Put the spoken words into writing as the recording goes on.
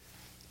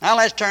Now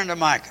let's turn to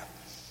Micah.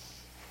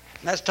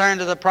 Let's turn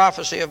to the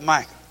prophecy of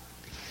Micah.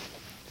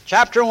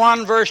 Chapter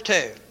 1, verse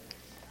 2.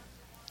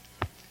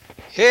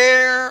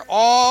 Hear,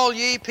 all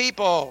ye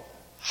people,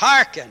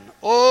 hearken,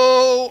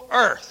 O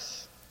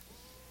earth,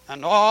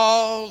 and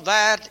all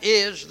that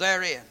is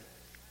therein.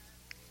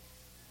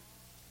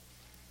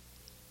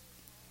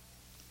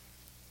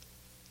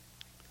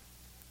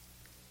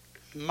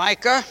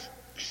 Micah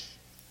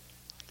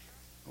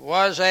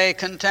was a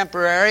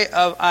contemporary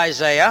of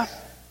Isaiah,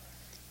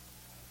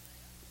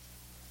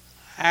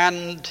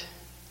 and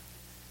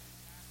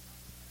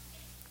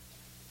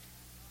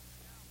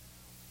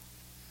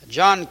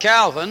John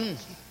Calvin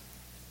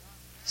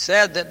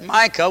said that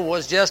Micah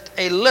was just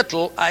a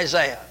little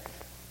Isaiah.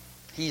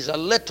 He's a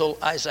little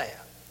Isaiah.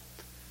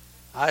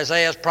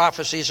 Isaiah's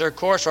prophecies, of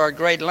course, are at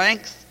great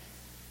length,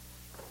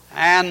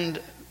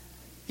 and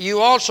you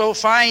also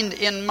find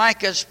in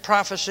Micah's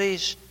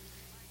prophecies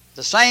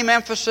the same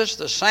emphasis,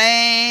 the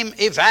same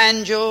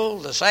evangel,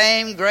 the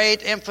same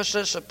great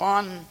emphasis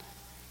upon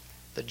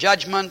the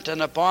judgment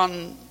and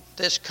upon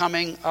this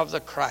coming of the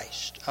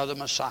Christ, of the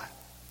Messiah.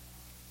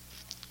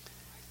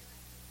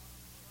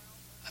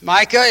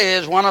 Micah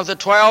is one of the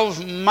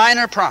 12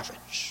 minor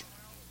prophets.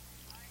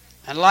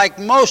 And like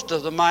most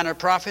of the minor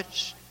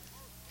prophets,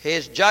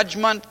 his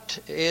judgment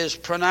is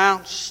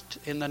pronounced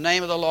in the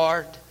name of the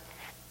Lord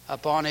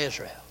upon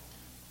Israel,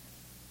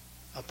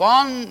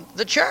 upon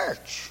the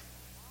church,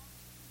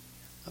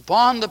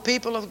 upon the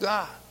people of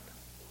God.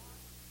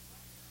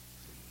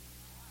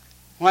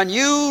 When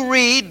you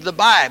read the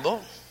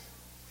Bible,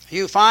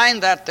 you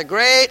find that the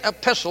great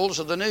epistles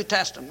of the New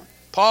Testament,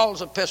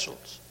 Paul's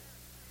epistles,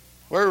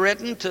 were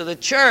written to the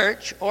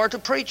church or to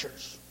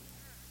preachers.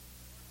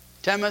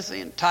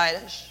 Timothy and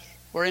Titus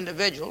were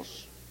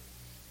individuals,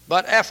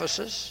 but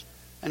Ephesus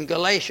and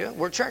Galatia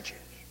were churches.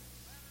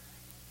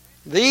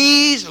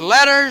 These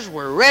letters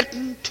were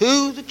written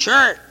to the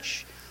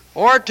church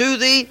or to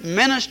the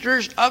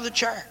ministers of the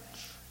church,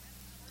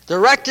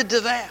 directed to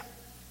them.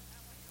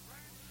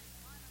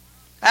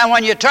 And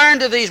when you turn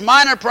to these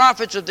minor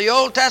prophets of the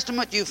Old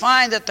Testament, you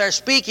find that they're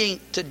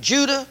speaking to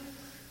Judah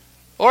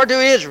or to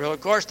Israel.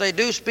 Of course, they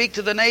do speak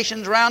to the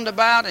nations round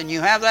about, and you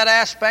have that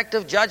aspect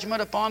of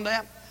judgment upon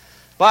them.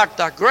 But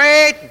the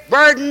great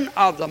burden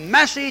of the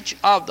message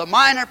of the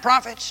minor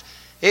prophets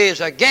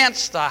is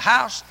against the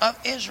house of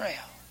Israel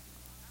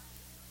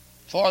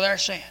for their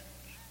sins.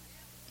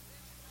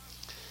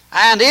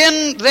 And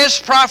in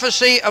this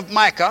prophecy of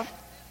Micah,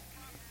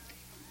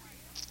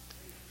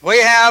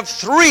 we have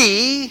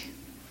 3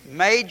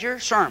 major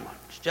sermons,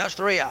 just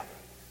 3 of them.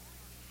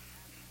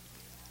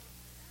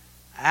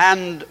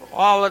 And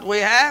all that we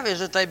have is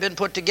that they've been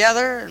put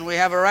together, and we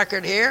have a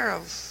record here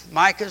of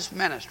Micah's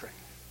ministry.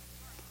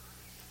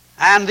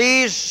 And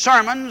these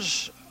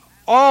sermons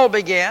all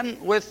begin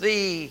with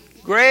the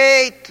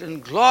great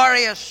and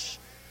glorious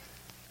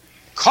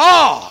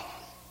call.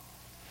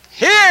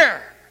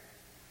 Hear,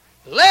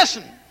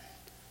 listen,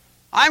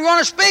 I'm going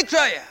to speak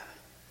to you.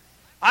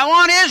 I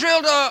want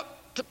Israel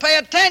to pay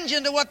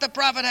attention to what the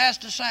prophet has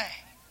to say.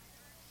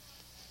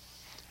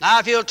 Now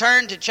if you'll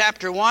turn to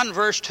chapter 1,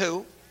 verse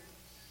 2.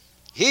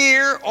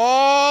 Hear,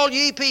 all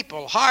ye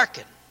people,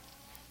 hearken,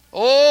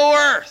 O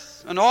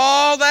earth, and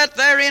all that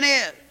therein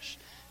is,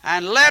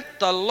 and let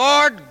the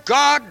Lord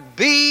God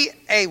be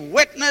a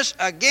witness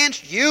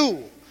against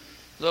you,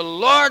 the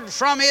Lord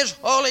from his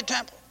holy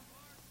temple.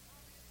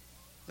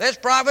 This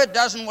prophet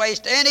doesn't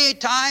waste any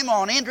time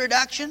on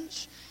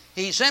introductions.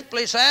 He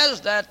simply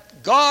says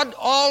that God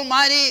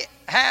Almighty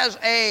has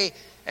a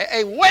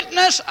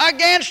witness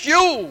against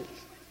you.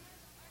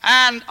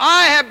 And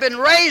I have been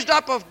raised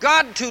up of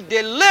God to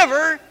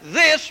deliver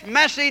this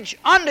message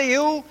unto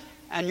you,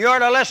 and you're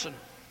to listen.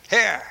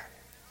 Here.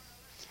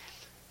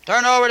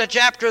 Turn over to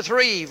chapter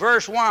 3,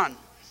 verse 1.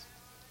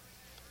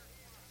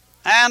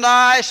 And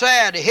I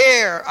said,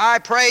 Hear, I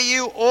pray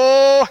you,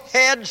 O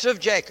heads of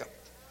Jacob,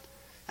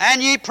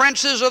 and ye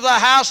princes of the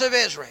house of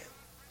Israel.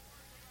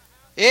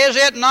 Is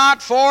it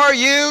not for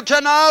you to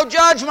know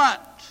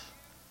judgment?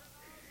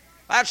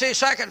 That's his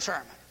second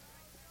sermon.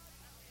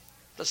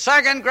 The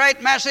second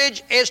great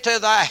message is to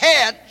the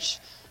heads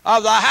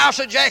of the house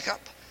of Jacob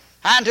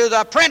and to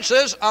the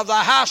princes of the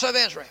house of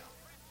Israel.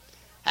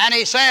 And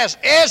he says,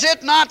 Is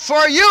it not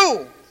for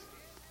you?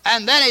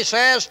 And then he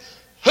says,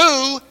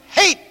 Who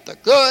hate the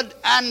good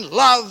and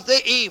love the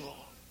evil.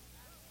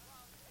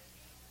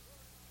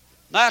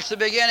 That's the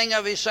beginning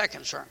of his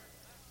second sermon.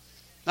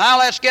 Now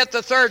let's get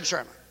the third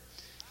sermon.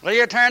 Will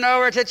you turn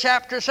over to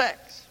chapter 6?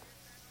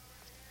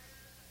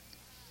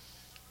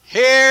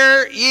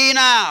 Hear ye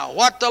now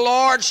what the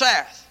Lord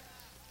saith.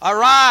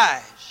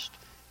 Arise,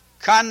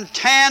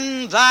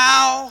 contend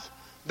thou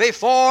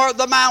before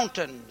the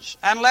mountains,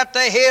 and let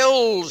the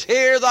hills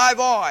hear thy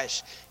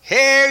voice.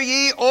 Hear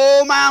ye,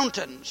 O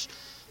mountains,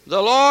 the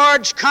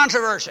Lord's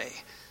controversy,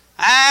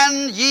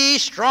 and ye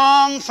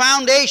strong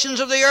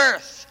foundations of the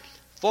earth.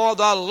 For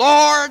the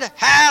Lord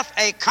hath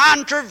a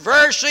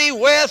controversy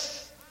with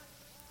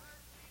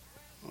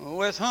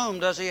whom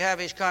does he have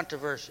his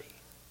controversy?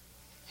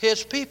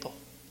 His people.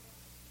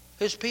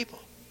 His people.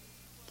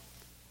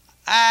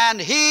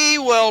 and he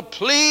will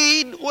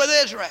plead with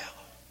Israel.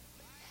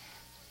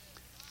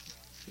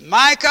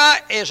 Micah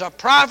is a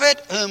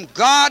prophet whom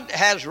God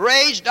has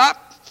raised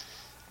up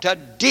to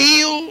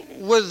deal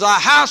with the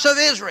house of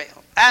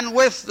Israel and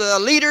with the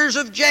leaders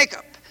of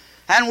Jacob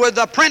and with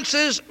the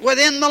princes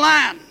within the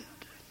land.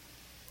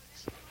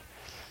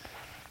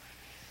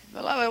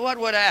 Beloved, what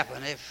would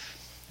happen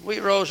if we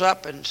rose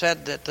up and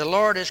said that the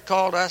Lord has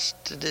called us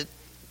to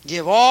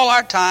give all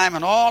our time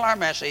and all our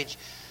message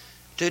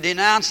to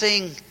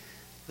denouncing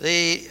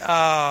the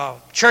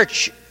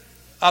church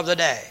of the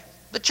day,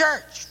 the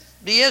church,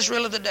 the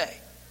Israel of the day?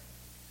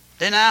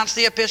 Denounce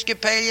the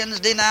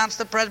Episcopalians, denounce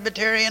the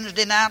Presbyterians,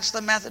 denounce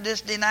the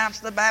Methodists, denounce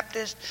the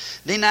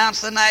Baptists,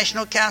 denounce the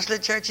National Council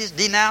of Churches,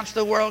 denounce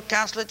the World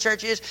Council of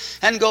Churches,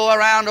 and go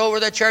around over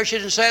the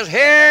churches and says,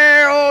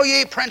 "Hear, O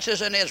ye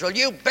princes in Israel,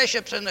 you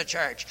bishops in the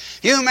church,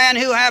 you men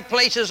who have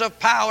places of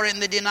power in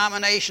the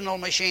denominational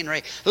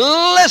machinery.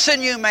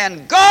 Listen, you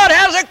men, God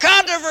has a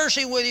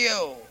controversy with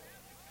you.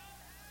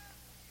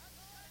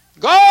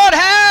 God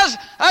has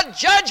a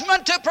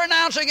judgment to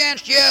pronounce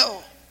against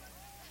you."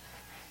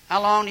 How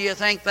long do you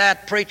think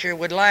that preacher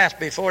would last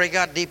before he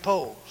got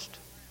deposed?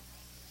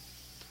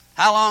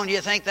 How long do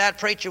you think that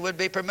preacher would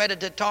be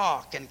permitted to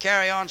talk and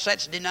carry on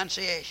such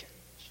denunciations?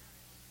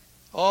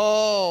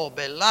 Oh,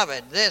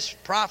 beloved, this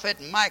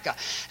prophet Micah.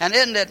 And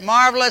isn't it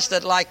marvelous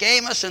that like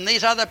Amos and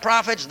these other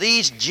prophets,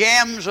 these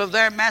gems of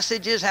their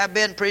messages have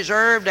been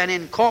preserved and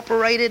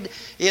incorporated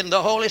in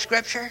the Holy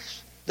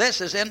Scriptures?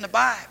 This is in the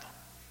Bible.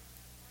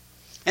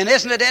 And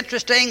isn't it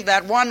interesting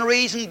that one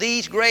reason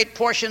these great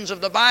portions of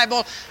the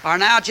Bible are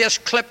now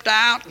just clipped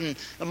out, and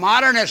the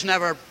modernists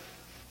never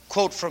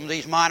quote from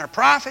these minor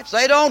prophets?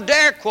 They don't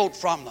dare quote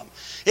from them.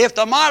 If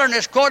the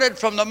modernists quoted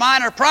from the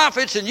minor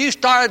prophets and you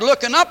started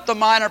looking up the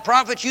minor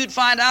prophets, you'd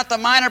find out the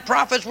minor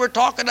prophets were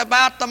talking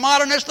about the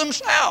modernists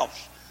themselves.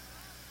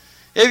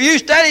 If you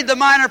studied the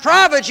minor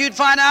prophets, you'd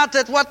find out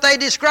that what they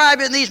describe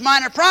in these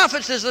minor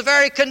prophets is the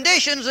very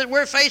conditions that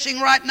we're facing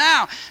right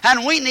now.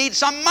 And we need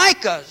some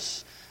Micahs.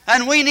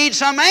 And we need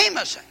some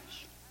Amoses.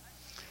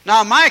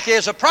 Now, Micah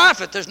is a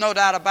prophet, there's no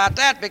doubt about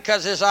that,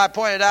 because as I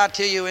pointed out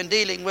to you in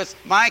dealing with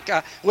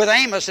Micah, with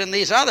Amos and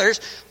these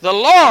others, the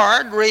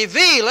Lord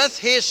revealeth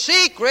his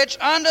secrets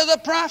unto the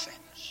prophets.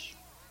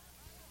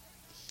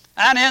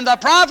 And in the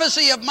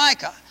prophecy of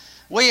Micah,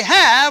 we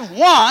have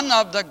one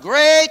of the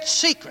great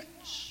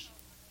secrets.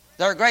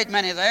 There are a great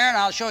many there, and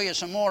I'll show you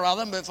some more of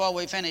them before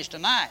we finish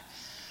tonight.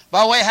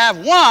 But we have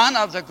one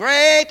of the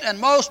great and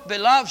most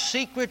beloved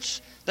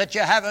secrets that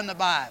you have in the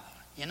Bible.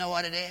 You know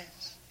what it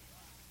is?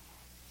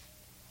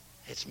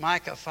 It's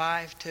Micah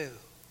 5:2.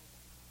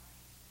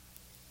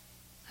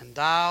 "And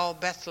thou,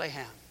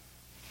 Bethlehem,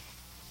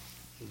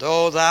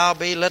 though thou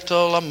be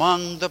little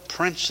among the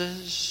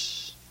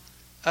princes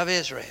of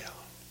Israel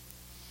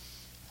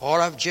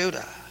or of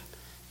Judah,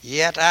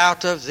 yet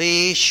out of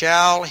thee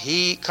shall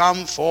he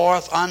come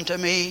forth unto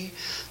me,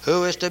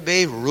 who is to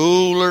be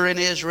ruler in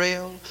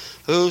Israel,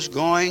 whose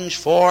goings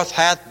forth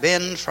hath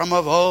been from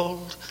of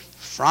old,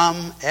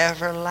 from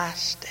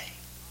everlasting."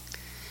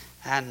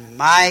 And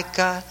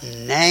Micah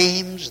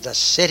names the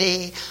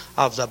city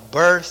of the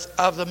birth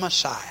of the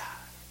Messiah.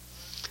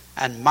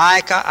 And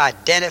Micah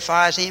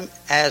identifies him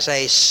as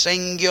a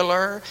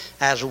singular,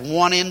 as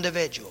one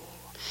individual.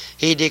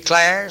 He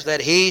declares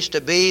that he's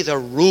to be the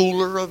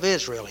ruler of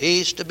Israel.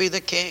 He's to be the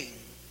king.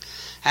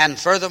 And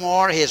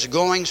furthermore, his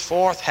goings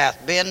forth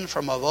hath been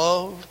from of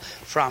old,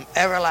 from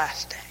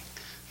everlasting.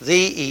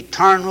 The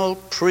eternal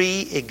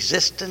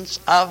pre-existence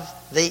of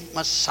the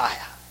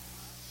Messiah.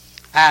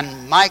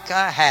 And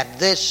Micah had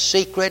this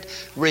secret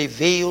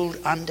revealed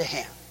unto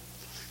him.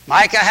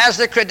 Micah has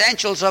the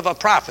credentials of a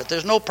prophet.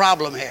 There's no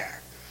problem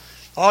here.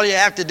 All you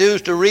have to do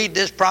is to read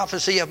this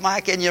prophecy of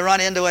Micah, and you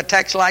run into a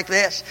text like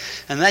this,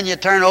 and then you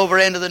turn over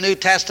into the New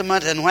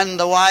Testament, and when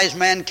the wise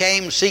men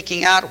came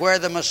seeking out where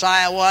the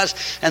Messiah was,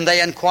 and they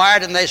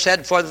inquired, and they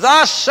said, "For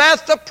thus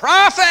saith the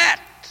prophet,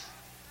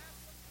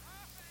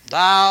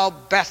 thou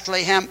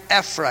Bethlehem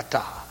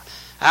Ephratah,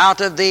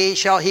 out of thee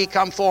shall he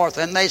come forth."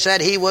 And they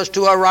said he was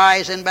to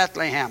arise in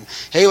Bethlehem.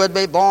 He would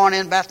be born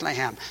in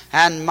Bethlehem.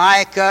 And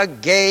Micah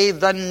gave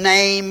the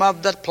name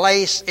of the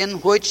place in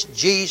which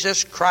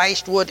Jesus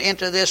Christ would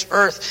enter this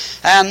earth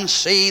and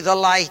see the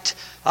light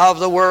of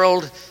the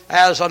world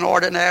as an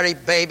ordinary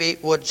baby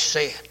would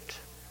see it.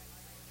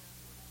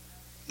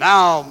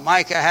 Now,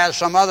 Micah has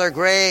some other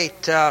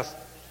great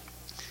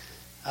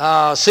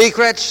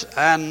secrets,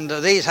 and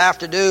these have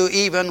to do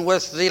even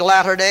with the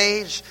latter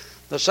days,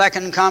 the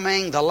second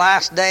coming, the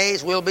last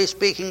days. We'll be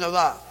speaking of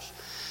those.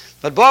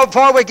 But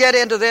before we get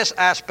into this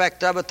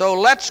aspect of it, though,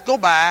 let's go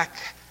back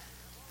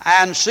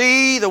and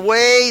see the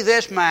way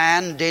this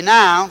man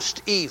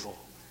denounced evil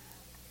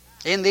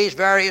in these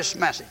various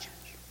messages.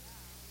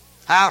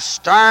 How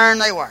stern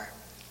they were.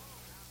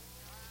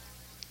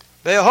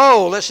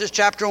 Behold, this is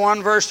chapter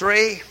 1, verse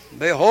 3.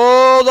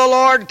 "Behold, the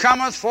Lord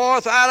cometh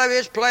forth out of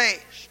his place,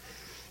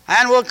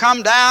 and will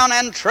come down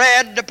and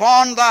tread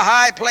upon the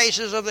high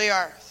places of the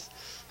earth.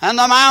 And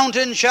the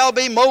mountains shall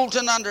be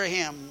molten under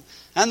him,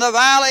 and the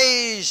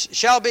valleys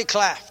shall be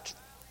cleft,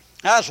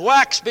 as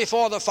wax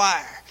before the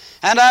fire,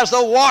 and as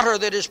the water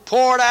that is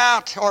poured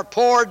out or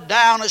poured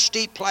down a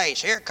steep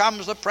place. Here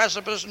comes the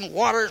precipice, and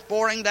water is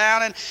pouring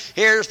down, and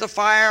here's the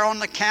fire on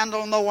the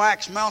candle, and the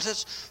wax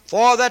melteth.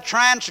 For the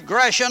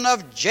transgression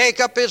of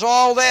Jacob is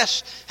all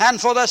this,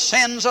 and for the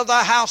sins of the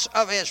house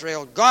of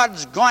Israel.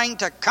 God's going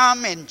to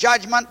come in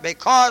judgment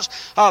because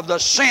of the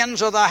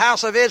sins of the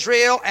house of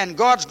Israel, and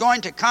God's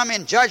going to come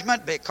in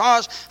judgment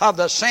because of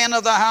the sin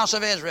of the house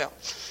of Israel.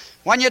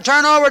 When you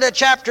turn over to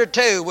chapter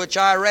 2, which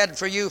I read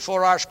for you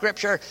for our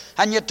scripture,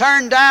 and you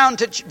turn down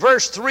to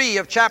verse 3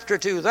 of chapter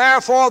 2,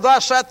 therefore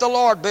thus saith the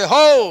Lord,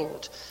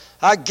 behold,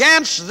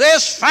 against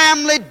this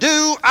family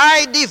do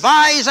I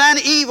devise an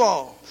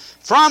evil,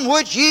 from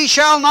which ye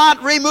shall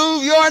not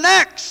remove your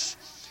necks,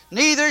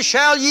 neither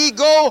shall ye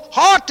go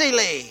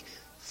haughtily,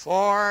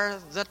 for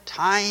the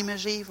time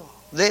is evil.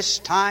 This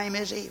time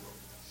is evil.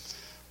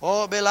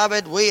 Oh,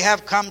 beloved, we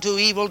have come to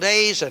evil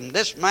days, and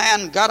this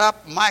man got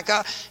up,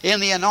 Micah,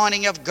 in the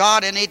anointing of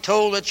God, and he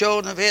told the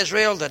children of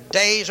Israel, the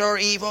days are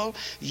evil,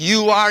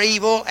 you are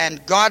evil,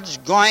 and God's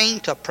going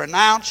to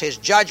pronounce his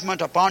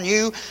judgment upon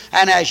you.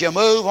 And as you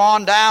move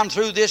on down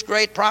through this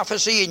great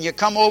prophecy, and you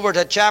come over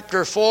to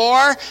chapter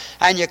 4,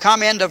 and you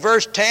come into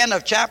verse 10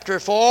 of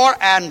chapter 4,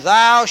 and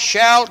thou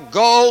shalt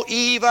go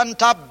even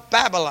to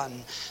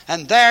Babylon,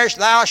 and there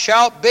thou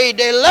shalt be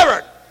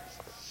delivered.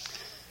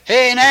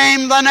 He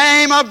named the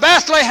name of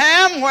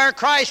Bethlehem, where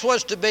Christ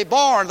was to be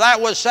born. That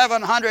was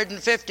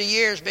 750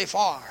 years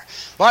before.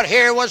 But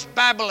here was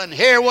Babylon,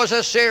 here was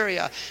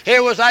Assyria,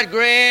 here was that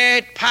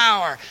great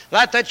power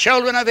that the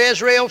children of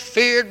Israel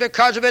feared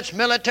because of its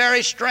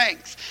military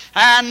strength.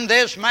 And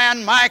this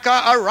man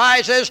Micah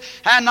arises,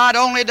 and not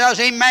only does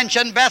he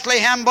mention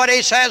Bethlehem, but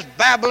he says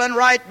Babylon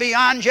right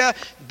beyond you.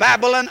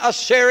 Babylon,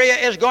 Assyria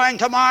is going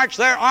to march.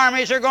 Their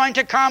armies are going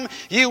to come.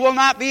 You will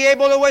not be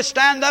able to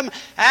withstand them.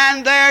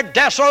 And their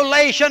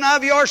desolation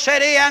of your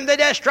city and the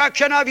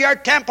destruction of your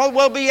temple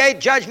will be a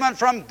judgment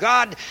from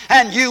God.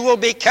 And you will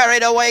be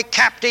carried away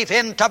captive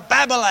into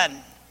Babylon.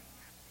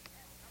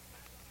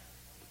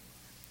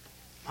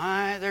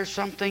 My, there's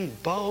something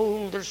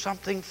bold. There's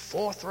something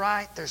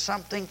forthright. There's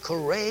something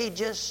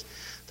courageous.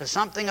 There's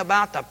something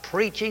about the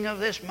preaching of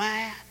this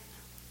man.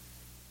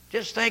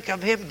 Just think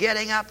of him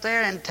getting up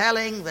there and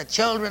telling the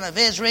children of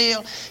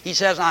Israel, he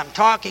says, I'm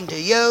talking to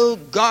you.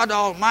 God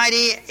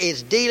Almighty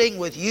is dealing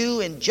with you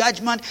in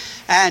judgment,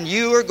 and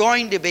you are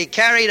going to be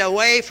carried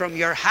away from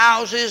your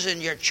houses,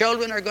 and your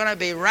children are going to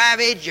be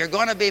ravaged. You're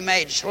going to be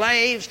made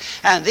slaves.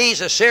 And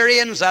these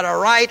Assyrians that are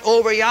right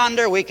over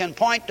yonder, we can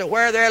point to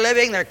where they're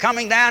living. They're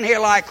coming down here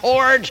like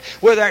hordes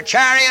with their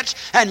chariots,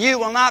 and you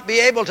will not be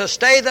able to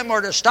stay them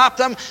or to stop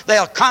them.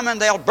 They'll come and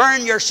they'll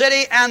burn your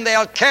city, and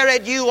they'll carry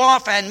you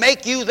off and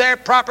make you their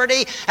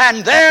property,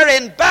 and there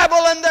in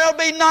Babylon there'll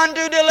be none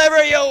to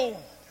deliver you.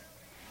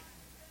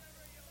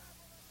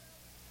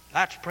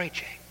 That's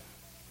preaching.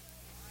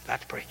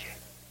 That's preaching.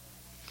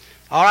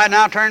 All right,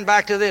 now turn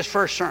back to this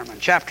first sermon,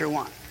 chapter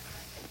 1.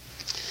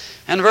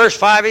 In verse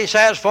 5 he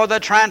says, for the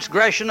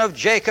transgression of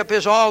Jacob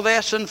is all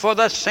this, and for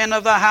the sin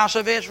of the house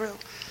of Israel.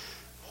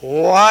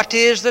 What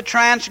is the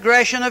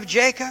transgression of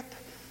Jacob?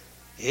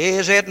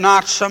 Is it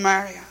not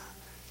Samaria?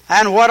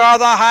 And what are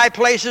the high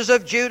places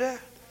of Judah?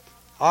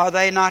 Are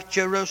they not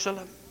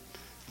Jerusalem?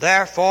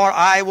 Therefore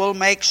I will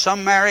make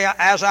Samaria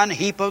as an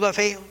heap of the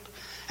field,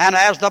 and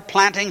as the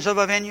plantings of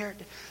a vineyard.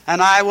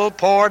 And I will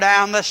pour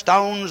down the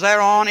stones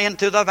thereon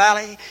into the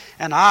valley,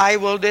 and I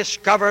will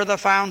discover the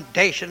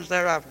foundations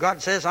thereof.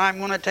 God says, I'm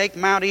going to take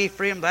Mount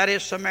Ephraim, that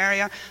is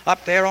Samaria,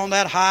 up there on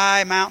that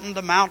high mountain,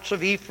 the mounts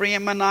of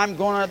Ephraim, and I'm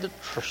going to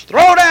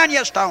throw down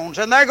your stones,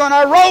 and they're going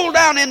to roll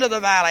down into the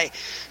valley.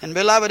 And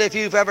beloved, if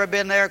you've ever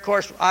been there, of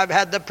course, I've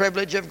had the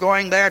privilege of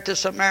going there to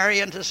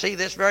Samaria and to see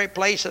this very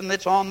place, and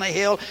it's on the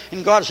hill.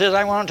 And God says,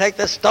 I want to take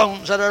the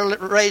stones that are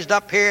raised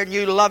up here, and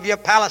you love your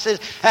palaces,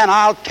 and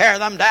I'll tear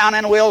them down,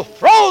 and we'll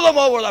throw them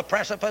over the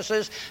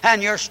precipices,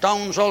 and your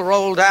stones will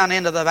roll down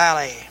into the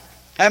valley.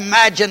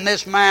 Imagine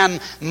this man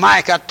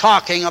Micah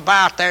talking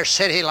about their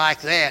city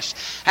like this,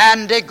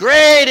 and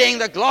degrading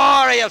the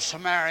glory of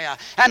Samaria,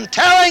 and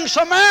telling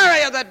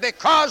Samaria that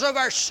because of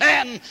her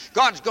sin,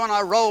 God's going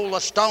to roll the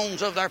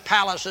stones of their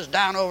palaces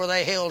down over the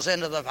hills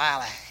into the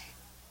valley.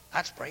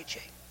 That's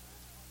preaching.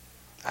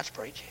 That's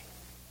preaching.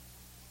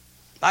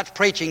 That's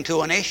preaching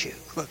to an issue.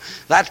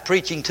 That's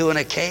preaching to an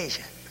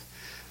occasion.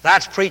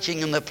 That's preaching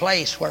in the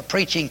place where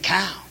preaching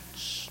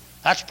counts.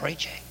 That's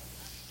preaching.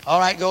 All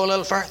right, go a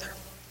little further.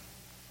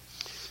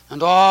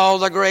 And all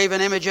the graven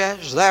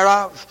images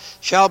thereof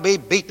shall be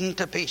beaten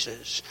to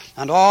pieces,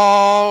 and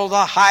all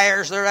the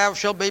hires thereof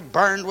shall be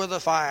burned with the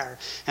fire,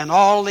 and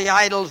all the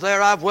idols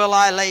thereof will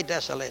I lay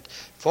desolate.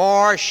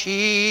 For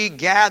she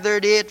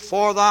gathered it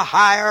for the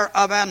hire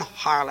of an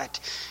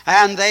harlot,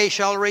 and they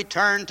shall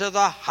return to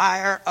the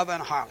hire of an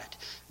harlot.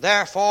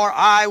 Therefore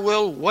I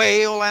will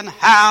wail and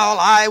howl,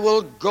 I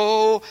will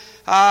go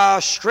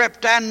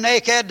stripped and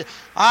naked,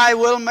 I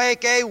will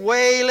make a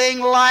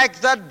wailing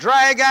like the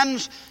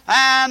dragons,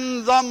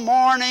 and the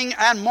mourning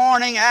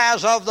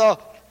as of the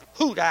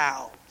hoot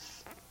owls.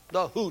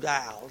 The hoot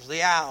owls,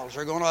 the owls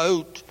are going to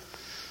hoot.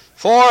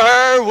 For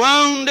her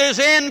wound is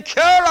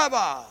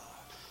incurable,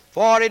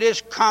 for it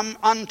is come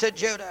unto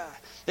Judah.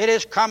 It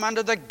is come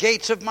unto the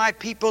gates of my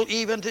people,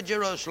 even to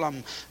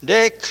Jerusalem.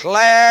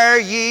 Declare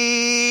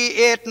ye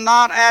it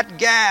not at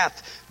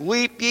Gath.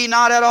 Weep ye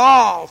not at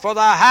all. For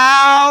the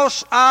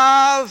house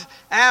of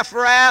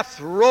Ephrath,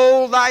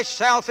 roll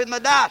thyself in the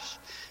dust.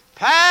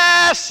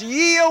 Pass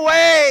ye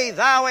away,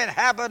 thou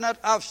inhabitant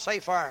of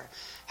Sephar,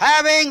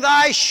 having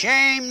thy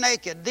shame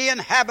naked. The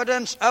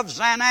inhabitants of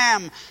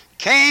Zanam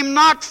came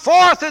not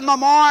forth in the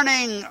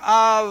morning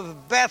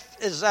of Beth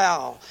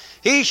Ezel.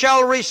 He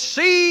shall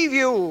receive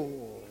you.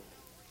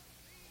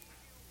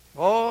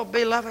 Oh,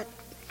 beloved,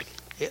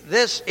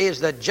 this is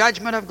the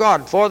judgment of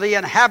God for the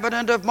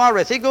inhabitant of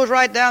Morith. He goes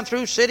right down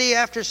through city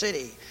after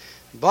city.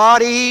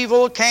 But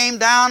evil came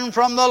down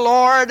from the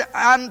Lord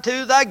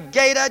unto the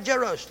gate of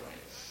Jerusalem.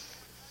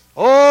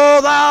 O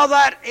thou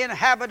that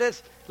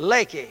inhabiteth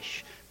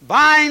Lachish,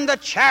 bind the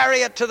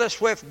chariot to the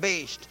swift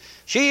beast.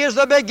 She is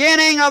the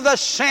beginning of the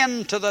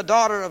sin to the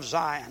daughter of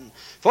Zion.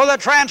 For the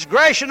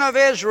transgression of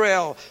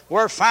Israel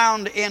were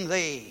found in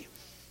thee.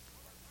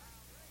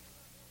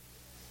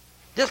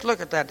 Just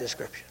look at that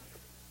description.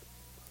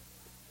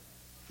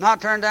 Now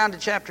turn down to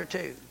chapter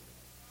 2.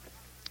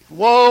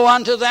 Woe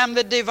unto them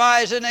that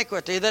devise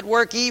iniquity, that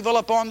work evil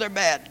upon their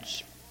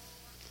beds.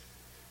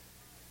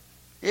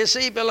 You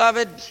see,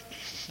 beloved,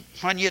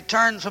 when you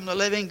turn from the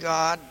living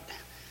God,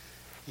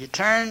 you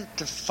turn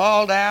to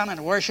fall down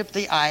and worship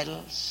the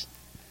idols.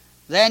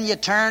 Then you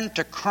turn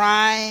to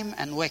crime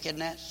and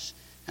wickedness.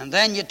 And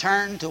then you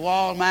turn to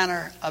all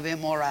manner of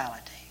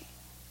immorality.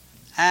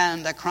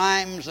 And the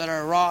crimes that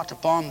are wrought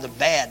upon the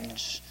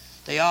beds,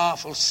 the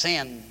awful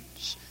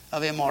sins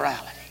of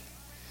immorality.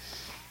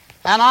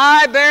 And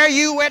I bear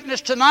you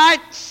witness tonight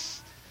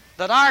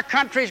that our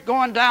country's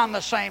going down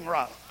the same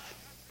road.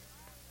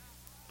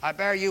 I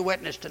bear you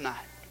witness tonight.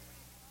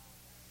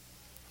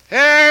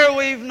 Here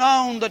we've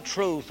known the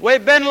truth.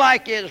 We've been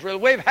like Israel.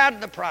 We've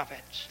had the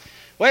prophets.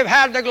 We've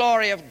had the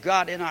glory of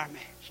God in our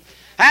midst.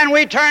 And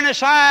we turn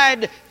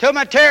aside to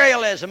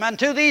materialism and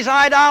to these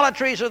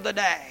idolatries of the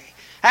day.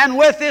 And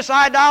with this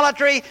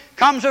idolatry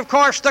comes, of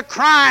course, the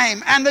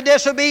crime and the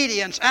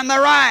disobedience and the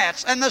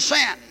riots and the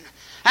sin.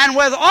 And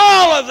with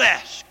all of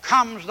this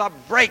comes the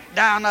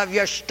breakdown of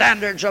your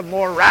standards of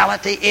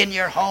morality in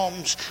your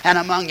homes and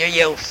among your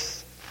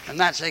youth. And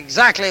that's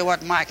exactly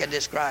what Micah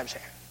describes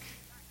here.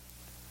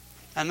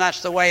 And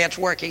that's the way it's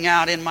working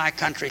out in my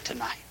country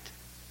tonight.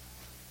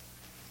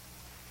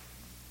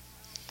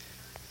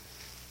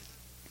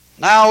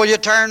 Now will you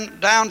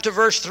turn down to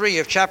verse 3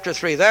 of chapter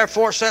 3.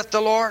 Therefore saith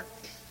the Lord,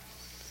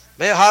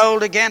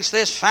 behold, against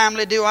this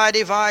family do I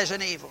devise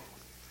an evil.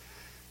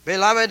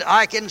 Beloved,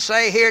 I can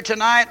say here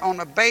tonight on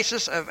the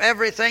basis of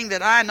everything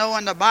that I know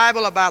in the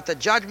Bible about the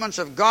judgments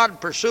of God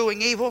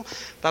pursuing evil,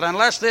 that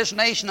unless this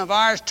nation of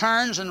ours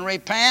turns and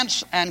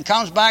repents and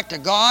comes back to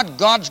God,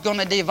 God's going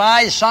to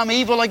devise some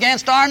evil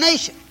against our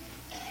nation.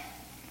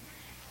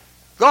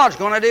 God's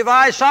going to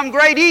devise some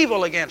great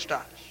evil against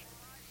us.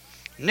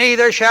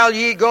 Neither shall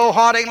ye go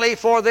haughtingly,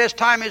 for this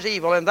time is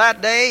evil. In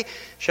that day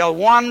shall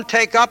one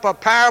take up a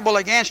parable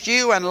against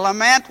you and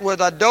lament with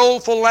a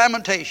doleful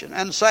lamentation,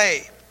 and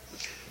say,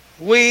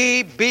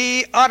 we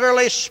be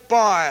utterly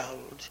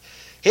spoiled.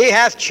 He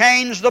hath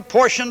changed the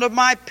portion of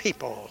my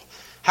people.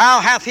 How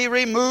hath he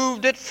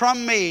removed it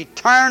from me?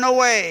 Turn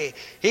away.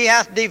 He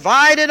hath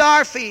divided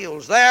our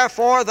fields.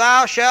 Therefore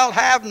thou shalt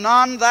have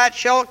none that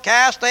shall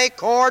cast a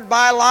cord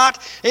by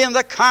lot in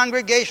the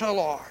congregation of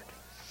the Lord.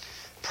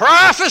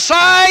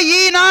 Prophesy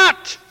ye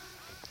not,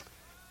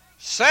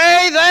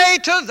 say they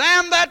to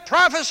them that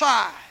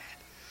prophesy.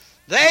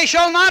 They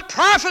shall not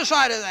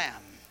prophesy to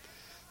them,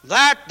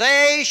 that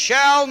they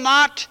shall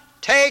not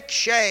take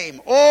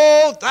shame.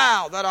 O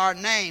thou that art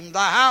named the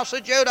house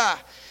of Judah,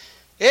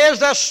 is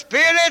the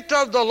Spirit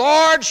of the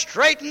Lord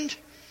straitened?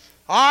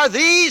 Are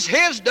these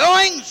his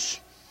doings?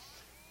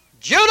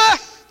 Judah,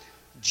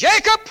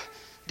 Jacob,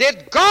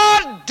 did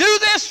God do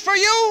this for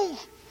you?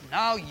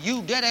 No,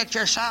 you did it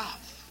yourself.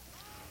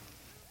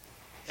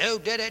 You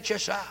did it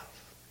yourself.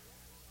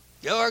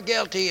 You're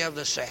guilty of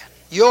the sin.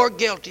 You're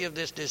guilty of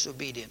this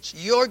disobedience.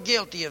 You're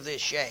guilty of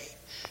this shame.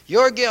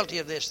 You're guilty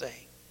of this thing.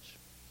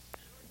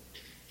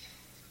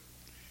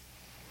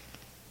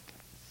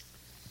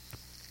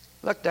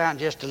 Look down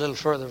just a little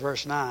further,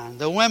 verse 9.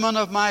 The women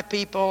of my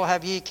people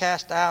have ye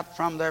cast out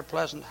from their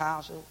pleasant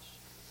houses.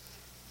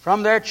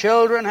 From their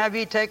children have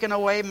ye taken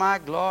away my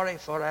glory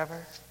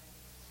forever.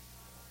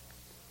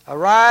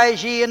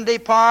 Arise ye and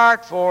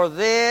depart, for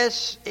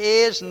this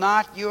is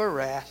not your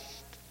rest.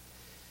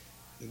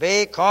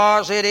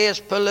 Because it is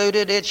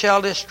polluted, it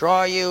shall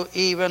destroy you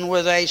even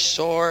with a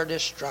sore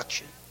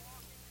destruction.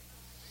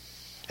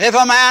 If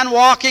a man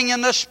walking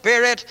in the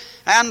Spirit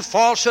and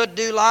falsehood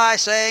do lie,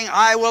 saying,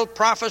 I will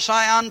prophesy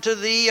unto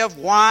thee of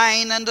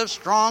wine and of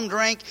strong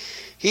drink,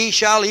 he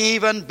shall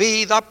even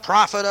be the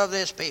prophet of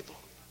this people.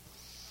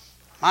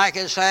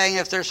 Micah is saying,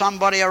 if there's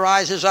somebody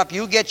arises up,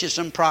 you get you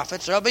some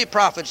prophets. There'll be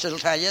prophets that'll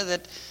tell you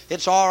that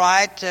it's all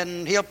right,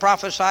 and he'll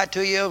prophesy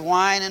to you of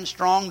wine and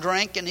strong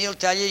drink, and he'll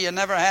tell you you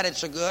never had it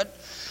so good.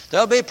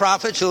 There'll be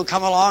prophets who'll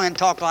come along and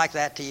talk like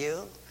that to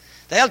you.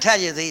 They'll tell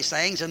you these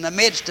things in the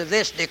midst of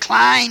this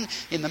decline,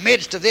 in the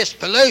midst of this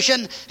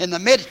pollution, in the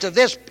midst of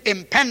this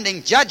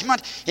impending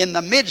judgment, in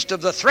the midst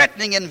of the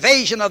threatening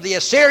invasion of the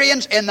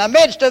Assyrians, in the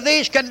midst of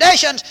these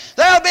conditions,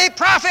 there'll be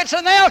prophets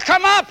and they'll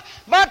come up,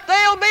 but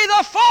they'll be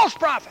the false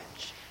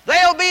prophets.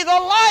 They'll be the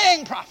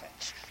lying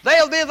prophets.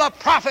 They'll be the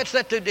prophets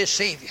that do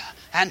deceive you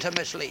and to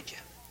mislead you.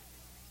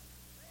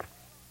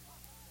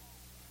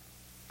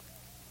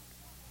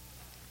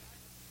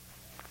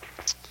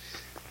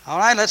 All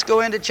right, let's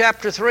go into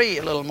chapter 3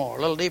 a little more, a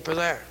little deeper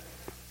there.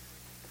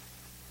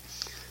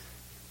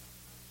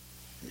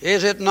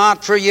 Is it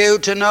not for you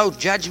to know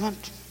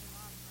judgment?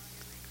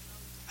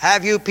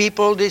 Have you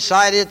people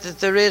decided that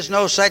there is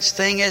no such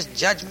thing as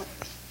judgment?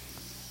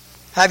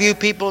 Have you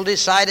people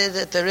decided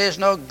that there is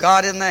no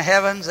God in the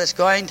heavens that's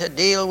going to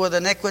deal with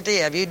iniquity?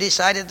 Have you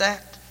decided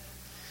that?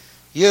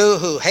 You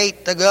who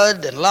hate the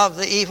good and love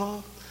the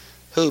evil,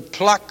 who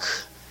pluck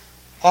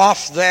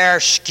off their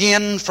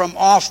skin from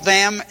off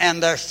them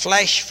and their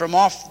flesh from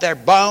off their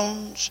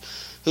bones,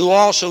 who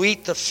also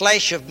eat the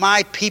flesh of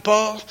my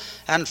people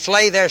and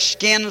flay their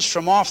skins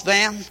from off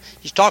them.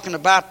 He's talking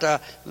about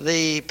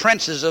the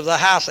princes of the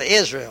house of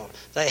Israel,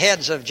 the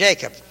heads of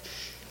Jacob.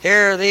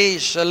 Here are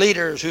these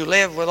leaders who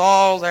live with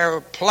all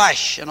their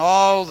plush and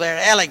all their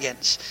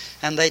elegance,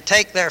 and they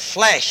take their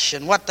flesh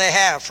and what they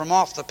have from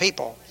off the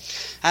people,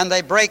 and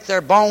they break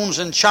their bones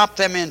and chop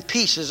them in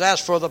pieces. As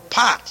for the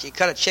pot, you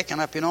cut a chicken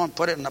up, and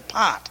put it in a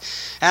pot,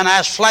 and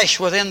as flesh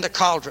within the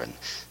cauldron.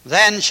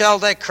 Then shall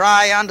they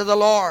cry unto the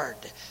Lord,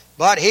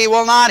 but he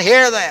will not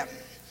hear them.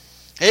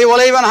 He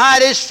will even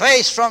hide his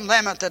face from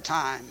them at the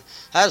time,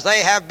 as they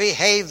have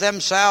behaved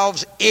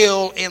themselves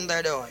ill in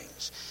their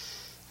doings.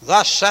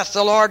 Thus saith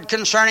the Lord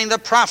concerning the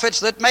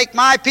prophets that make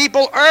my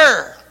people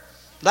err,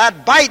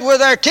 that bite with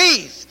their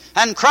teeth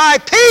and cry,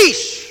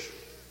 peace.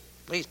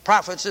 These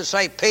prophets that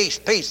say peace,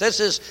 peace. This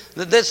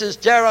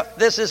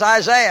is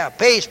Isaiah.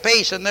 Peace,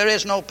 peace, and there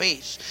is no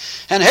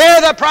peace. And here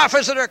are the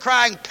prophets that are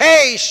crying,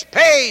 peace,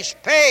 peace,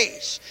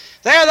 peace.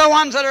 They're the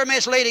ones that are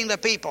misleading the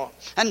people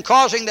and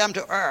causing them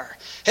to err.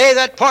 He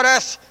that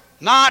putteth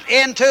not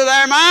into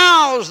their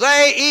mouths,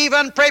 they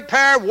even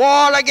prepare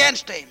war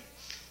against him.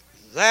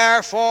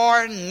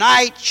 Therefore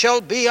night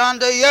shall be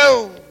unto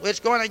you. It's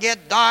going to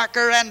get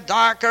darker and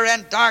darker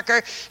and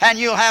darker, and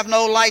you'll have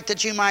no light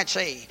that you might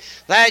see.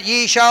 That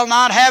ye shall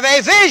not have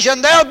a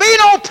vision. There'll be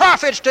no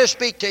prophets to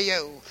speak to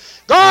you.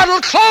 God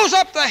will close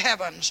up the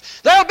heavens.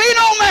 There'll be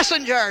no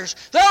messengers.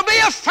 There'll be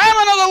a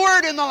famine of the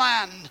word in the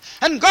land.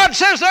 And God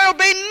says there'll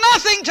be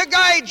nothing to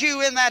guide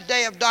you in that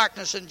day of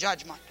darkness and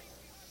judgment.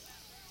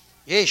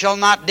 Ye shall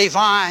not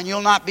divine.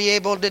 You'll not be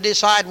able to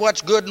decide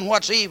what's good and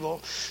what's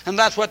evil. And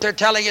that's what they're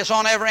telling us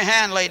on every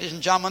hand, ladies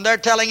and gentlemen. They're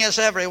telling us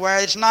everywhere.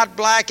 It's not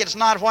black, it's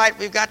not white.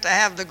 We've got to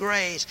have the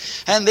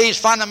grays. And these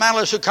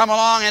fundamentalists who come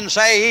along and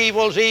say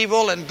evil's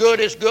evil and good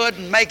is good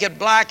and make it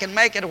black and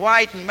make it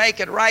white and make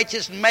it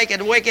righteous and make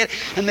it wicked,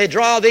 and they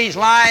draw these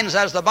lines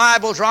as the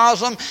Bible draws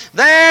them,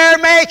 they're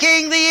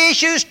making the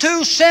issues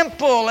too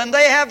simple, and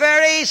they have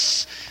very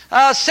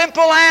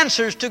simple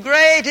answers to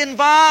great,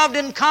 involved,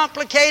 and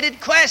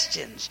complicated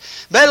questions.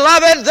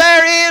 Beloved,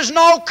 there is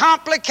no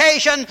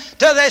complication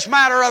to this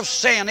matter of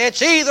sin.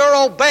 It's either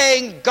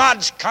obeying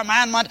God's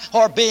commandment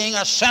or being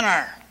a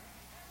sinner.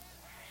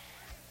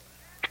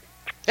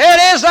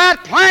 It is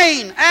that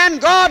plain,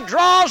 and God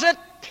draws it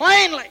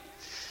plainly.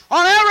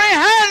 On every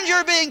hand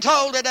you're being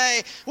told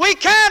today, we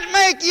can't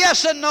make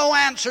yes and no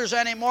answers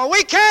anymore.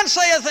 We can't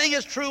say a thing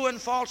is true and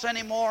false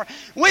anymore.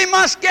 We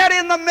must get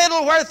in the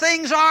middle where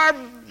things are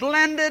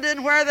blended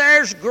and where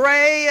there's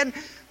gray and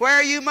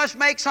where you must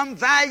make some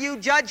value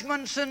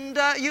judgments, and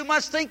you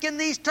must think in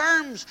these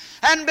terms.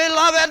 And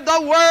beloved,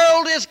 the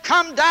world has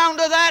come down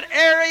to that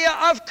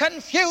area of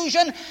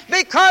confusion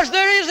because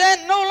there is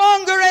no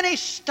longer any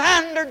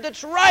standard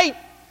that's right.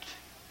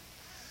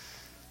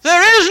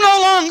 There is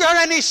no longer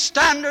any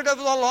standard of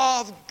the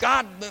law of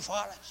God before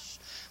us,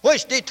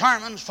 which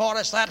determines for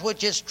us that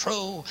which is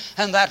true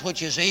and that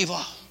which is evil.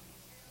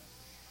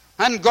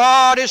 And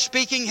God is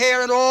speaking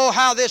here, and oh,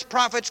 how this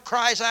prophet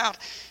cries out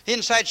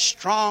in such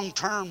strong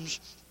terms.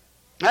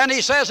 And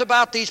he says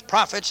about these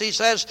prophets, he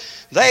says,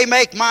 they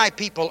make my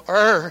people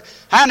err,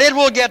 and it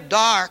will get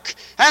dark,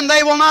 and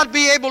they will not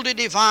be able to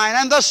divine,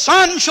 and the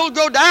sun shall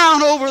go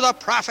down over the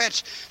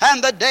prophets,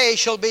 and the day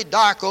shall be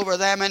dark over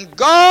them. And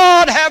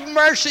God have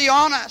mercy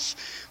on us.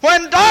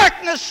 When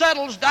darkness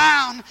settles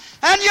down,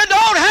 and you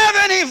don't have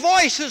any voice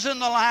voices in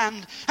the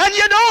land, and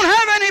you don't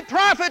have any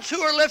prophets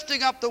who are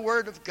lifting up the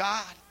Word of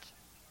God.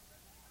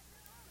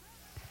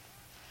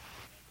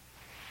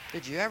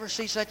 Did you ever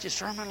see such a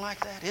sermon like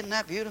that? Isn't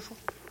that beautiful?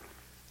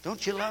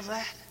 Don't you love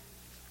that?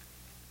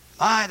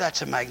 My,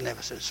 that's a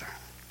magnificent sermon.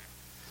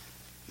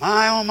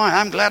 My, oh my,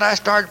 I'm glad I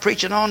started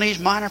preaching on these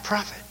minor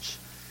prophets.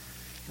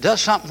 It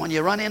does something when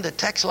you run into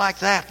texts like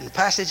that and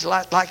passages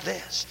like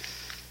this.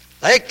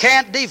 They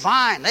can't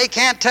divine. They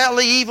can't tell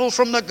the evil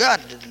from the good.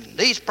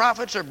 These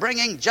prophets are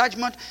bringing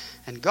judgment,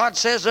 and God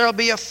says there'll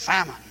be a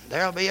famine.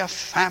 There'll be a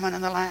famine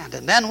in the land.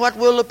 And then what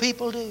will the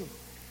people do?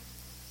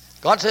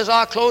 God says,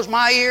 I'll close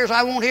my ears.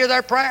 I won't hear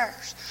their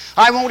prayers.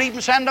 I won't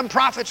even send them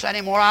prophets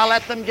anymore. I'll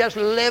let them just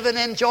live and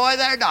enjoy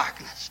their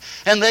darkness.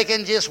 And they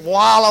can just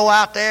wallow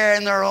out there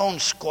in their own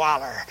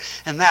squalor.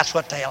 And that's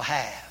what they'll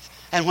have.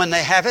 And when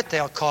they have it,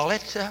 they'll call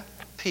it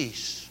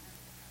peace.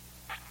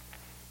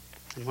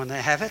 And when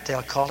they have it,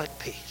 they'll call it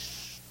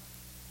peace.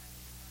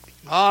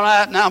 All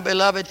right, now,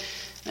 beloved,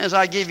 as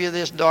I give you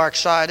this dark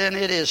side, and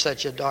it is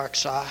such a dark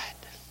side.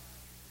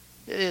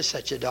 It is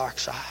such a dark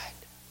side.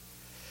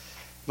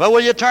 But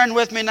will you turn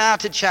with me now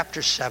to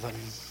chapter 7,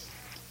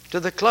 to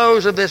the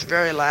close of this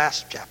very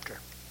last chapter.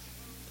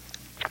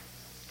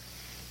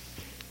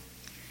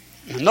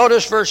 And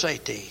notice verse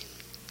 18.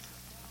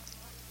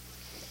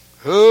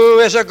 Who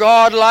is a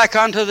God like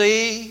unto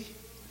thee,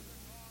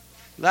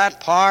 that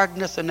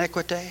pardoneth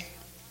iniquity?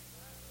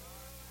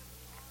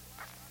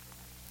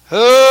 Who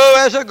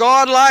is a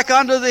God like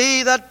unto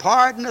thee, that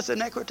pardoneth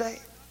iniquity,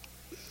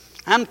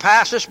 and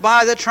passeth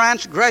by the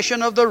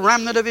transgression of the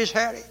remnant of his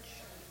heritage?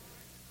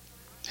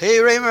 He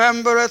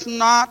remembereth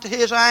not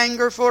his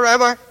anger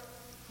forever,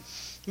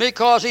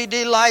 because he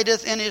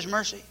delighteth in his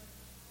mercy.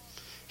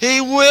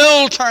 He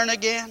will turn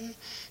again.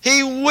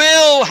 He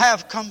will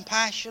have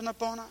compassion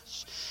upon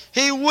us.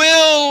 He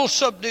will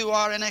subdue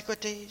our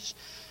iniquities.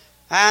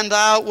 And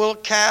thou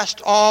wilt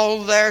cast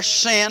all their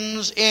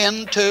sins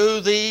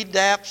into the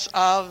depths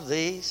of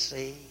the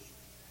sea.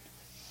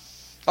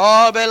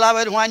 Oh,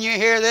 beloved, when you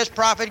hear this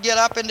prophet get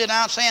up and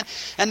denounce sin,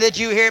 and did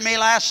you hear me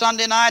last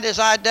Sunday night as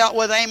I dealt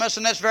with Amos,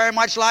 and it's very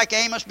much like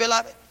Amos,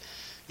 beloved.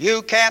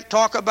 You can't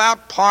talk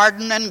about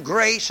pardon and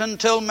grace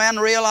until men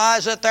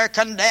realize that they're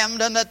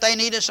condemned and that they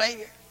need a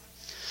Savior.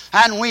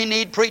 And we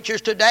need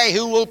preachers today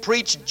who will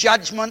preach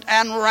judgment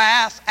and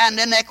wrath and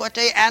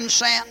iniquity and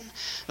sin,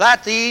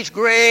 that these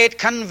great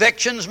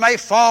convictions may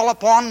fall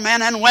upon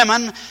men and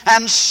women,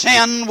 and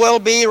sin will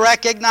be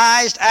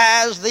recognized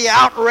as the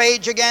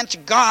outrage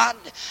against God,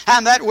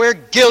 and that we're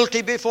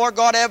guilty before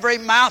God. Every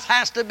mouth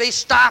has to be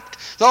stopped.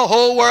 The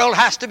whole world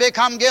has to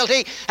become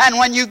guilty. And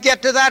when you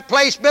get to that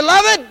place,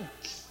 beloved,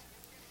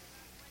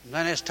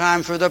 then it's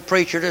time for the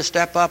preacher to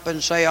step up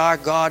and say, our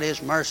God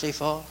is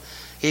merciful.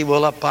 He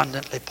will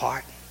abundantly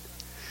pardon.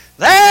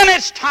 Then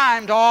it's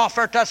time to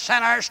offer to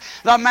sinners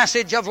the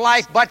message of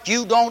life, but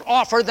you don't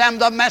offer them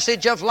the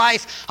message of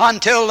life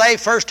until they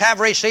first have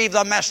received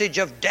the message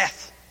of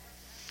death.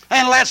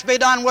 And let's be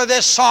done with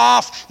this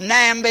soft,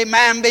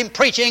 namby-mamby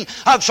preaching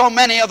of so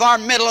many of our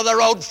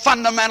middle-of-the-road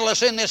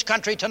fundamentalists in this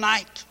country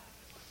tonight.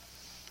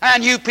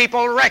 And you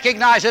people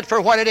recognize it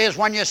for what it is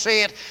when you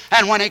see it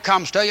and when it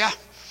comes to you.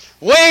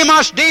 We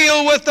must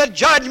deal with the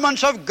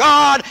judgments of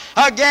God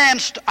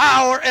against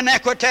our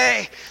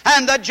iniquity,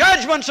 and the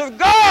judgments of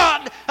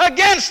God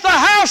against the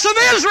house of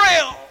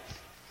Israel,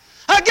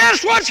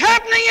 against what's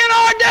happening in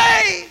our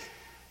day.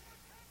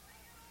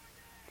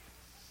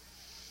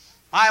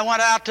 I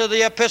went out to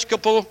the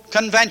Episcopal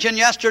Convention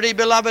yesterday,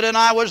 beloved, and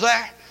I was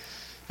there.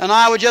 And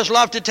I would just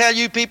love to tell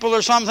you people,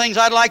 there's some things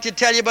I'd like to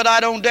tell you, but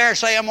I don't dare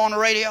say them on the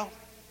radio.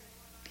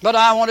 But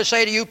I want to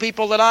say to you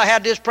people that I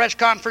had this press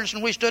conference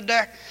and we stood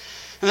there.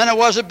 And then it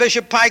was that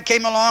Bishop Pike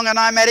came along, and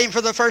I met him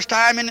for the first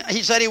time, and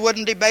he said he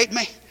wouldn't debate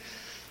me.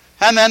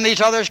 And then these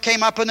others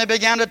came up and they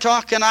began to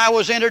talk, and I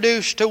was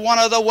introduced to one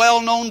of the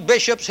well-known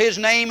bishops. His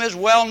name is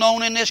well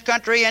known in this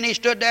country, and he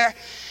stood there.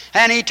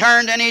 And he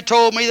turned and he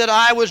told me that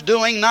I was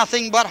doing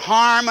nothing but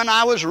harm and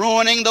I was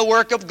ruining the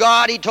work of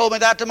God. He told me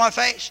that to my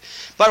face.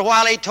 But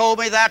while he told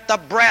me that, the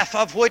breath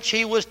of which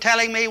he was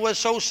telling me was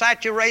so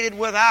saturated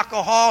with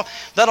alcohol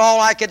that all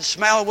I could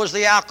smell was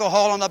the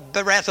alcohol and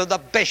the breath of the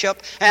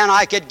bishop, and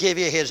I could give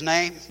you his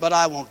name, but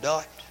I won't do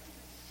it.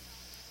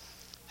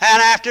 And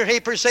after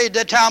he proceeded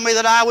to tell me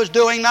that I was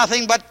doing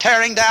nothing but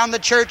tearing down the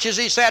church, as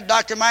he said,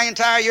 Dr.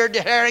 McIntyre, you're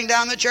tearing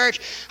down the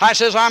church. I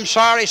says, I'm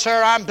sorry,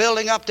 sir, I'm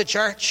building up the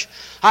church.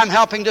 I'm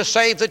helping to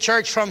save the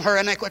church from her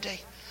iniquity.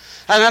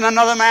 And then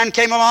another man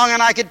came along,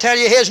 and I could tell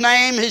you his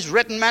name. He's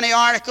written many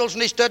articles,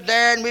 and he stood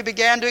there, and we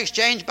began to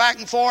exchange back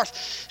and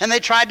forth, and they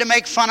tried to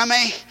make fun of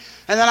me.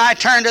 And then I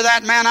turned to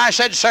that man. I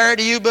said, sir,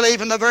 do you believe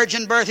in the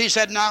virgin birth? He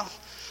said, no.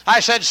 I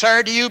said,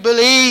 sir, do you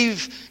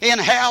believe in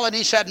hell? And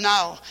he said,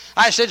 no.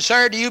 I said,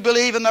 sir, do you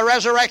believe in the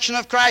resurrection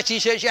of Christ? He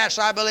says, yes,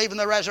 I believe in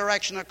the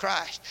resurrection of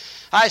Christ.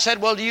 I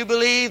said, well, do you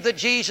believe that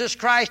Jesus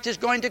Christ is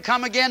going to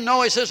come again?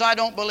 No, he says, I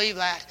don't believe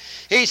that.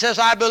 He says,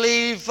 I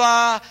believe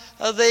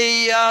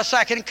the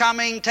second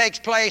coming takes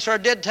place, or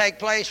did take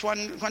place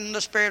when the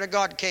Spirit of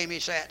God came,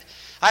 he said.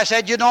 I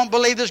said, you don't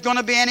believe there's going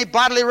to be any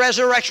bodily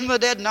resurrection of the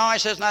dead? No, he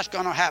says, that's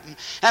going to happen.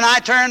 And I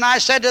turned and I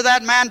said to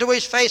that man to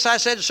his face, I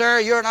said, sir,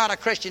 you're not a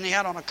Christian. He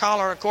had on a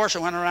collar, of course,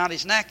 that went around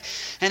his neck.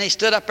 And he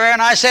stood up there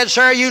and I said,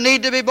 sir, you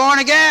need to be born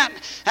again.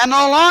 And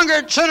no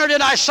longer, sooner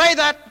did I say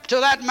that to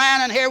that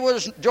man, and here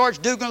was George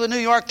Dugan of the New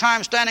York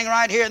Times standing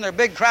right here, and their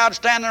big crowd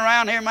standing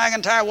around here.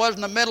 McIntyre was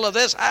in the middle of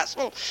this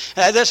hassle,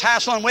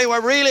 and we were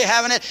really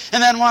having it.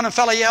 And then one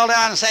fellow yelled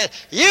out and said,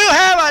 you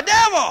have a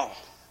devil.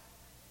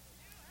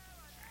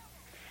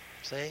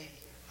 See,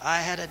 I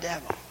had a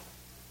devil.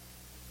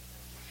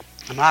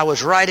 And I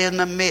was right in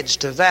the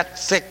midst of that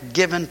thick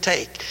give and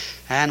take.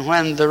 And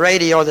when the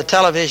radio or the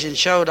television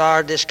showed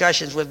our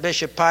discussions with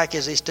Bishop Pike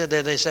as he stood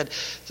there, they said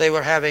they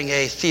were having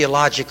a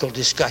theological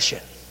discussion.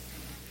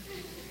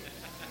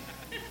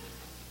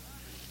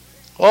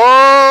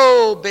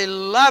 Oh,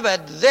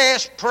 beloved,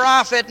 this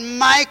prophet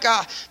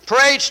Micah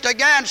preached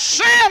against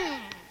sin.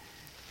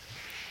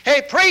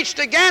 He preached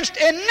against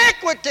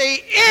iniquity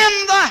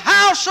in the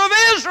house of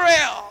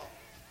Israel.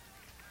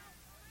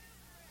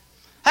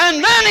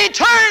 And then he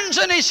turns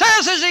and he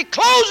says as he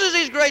closes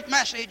his great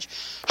message,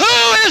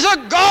 who is a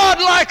God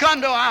like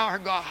unto our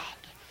God?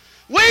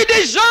 We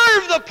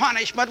deserve the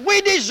punishment.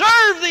 We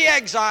deserve the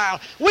exile.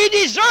 We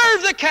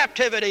deserve the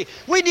captivity.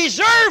 We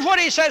deserve what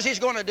he says he's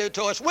going to do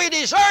to us. We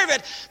deserve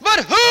it.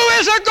 But who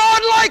is a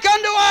God like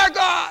unto our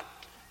God?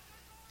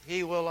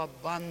 He will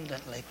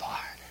abundantly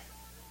pardon.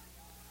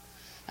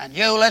 And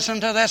you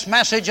listen to this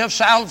message of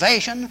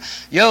salvation.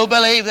 You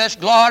believe this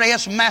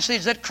glorious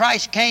message that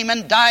Christ came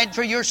and died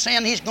for your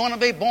sin. He's going to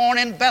be born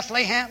in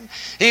Bethlehem.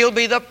 He'll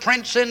be the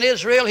prince in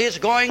Israel. His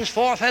goings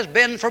forth has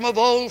been from of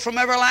old, from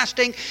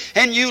everlasting.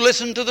 And you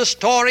listen to the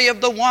story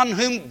of the one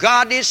whom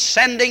God is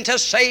sending to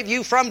save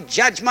you from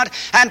judgment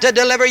and to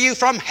deliver you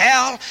from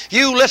hell.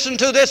 You listen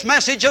to this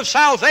message of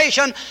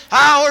salvation.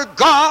 Our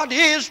God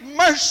is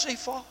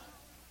merciful.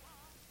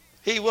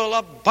 He will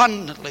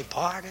abundantly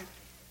pardon.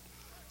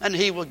 And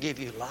he will give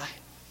you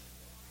life.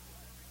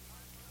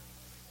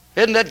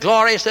 Isn't it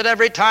glorious that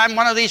every time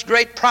one of these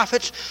great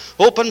prophets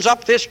opens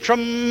up this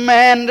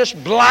tremendous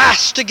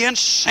blast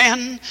against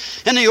sin,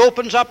 and he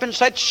opens up in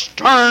such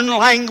stern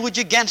language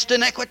against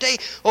iniquity?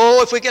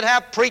 Oh, if we could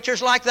have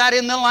preachers like that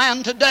in the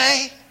land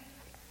today.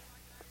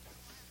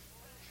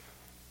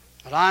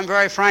 But I'm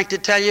very frank to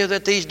tell you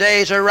that these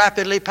days are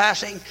rapidly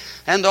passing,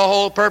 and the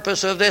whole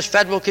purpose of this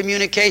Federal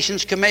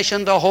Communications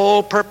Commission, the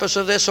whole purpose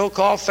of this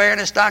so-called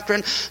fairness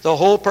doctrine, the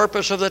whole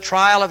purpose of the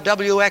trial of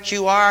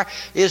WXUR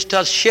is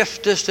to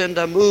shift us and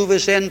to move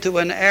us into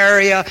an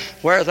area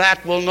where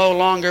that will no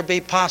longer be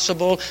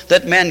possible,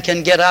 that men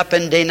can get up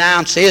and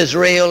denounce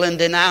Israel and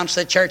denounce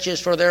the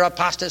churches for their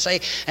apostasy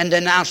and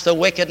denounce the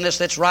wickedness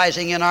that's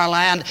rising in our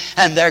land,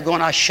 and they're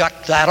going to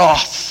shut that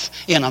off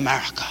in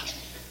America.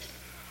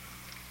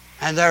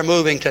 And they're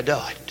moving to do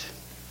it.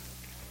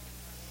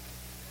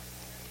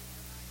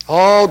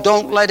 Oh,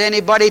 don't let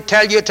anybody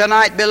tell you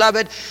tonight,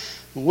 beloved,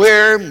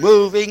 we're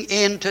moving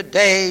into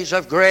days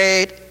of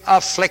great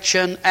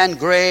affliction and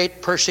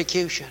great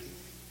persecution.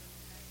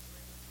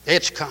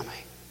 It's coming.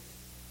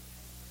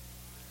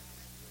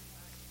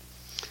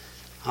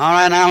 All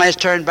right, now let's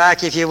turn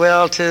back, if you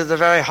will, to the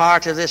very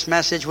heart of this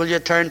message. Will you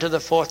turn to the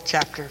 4th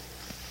chapter?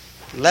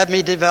 Let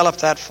me develop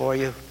that for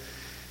you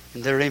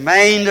in the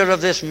remainder of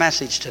this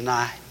message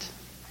tonight.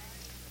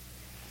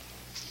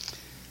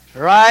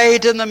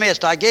 Right in the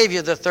midst. I gave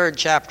you the 3rd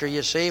chapter,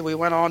 you see. We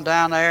went on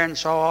down there and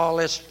saw all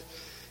this.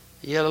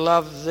 You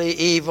love the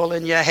evil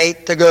and you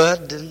hate the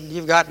good, and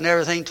you've gotten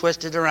everything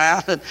twisted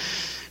around. And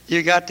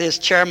you got this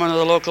chairman of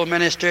the local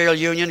ministerial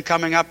union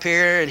coming up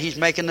here, and he's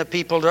making the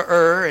people to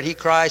err, and he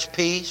cries,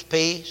 peace,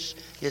 peace.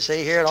 You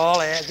see, here it all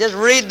is. Just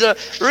read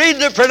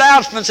the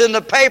pronouncements in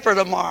the paper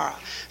tomorrow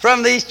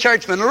from these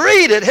churchmen.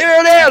 Read it. Here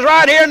it is,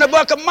 right here in the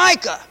book of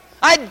Micah.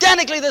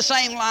 Identically the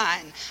same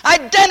line,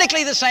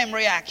 identically the same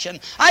reaction,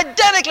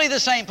 identically the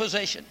same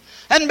position.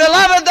 And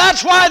beloved,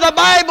 that's why the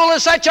Bible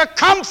is such a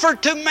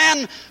comfort to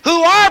men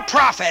who are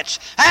prophets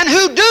and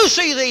who do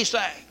see these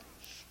things.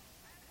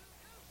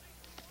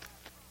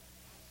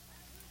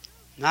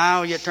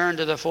 Now you turn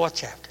to the 4th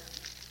chapter.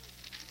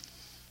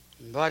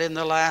 But in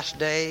the last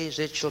days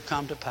it shall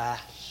come to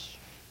pass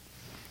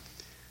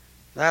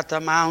that the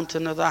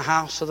mountain of the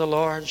house of the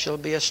Lord shall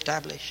be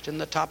established in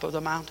the top of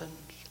the mountains.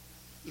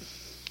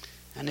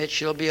 And it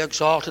shall be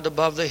exalted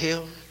above the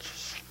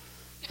hills,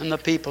 and the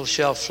people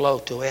shall flow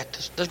to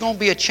it. There's going to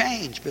be a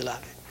change,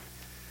 beloved.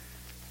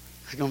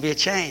 There's going to be a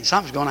change.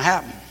 Something's going to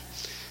happen.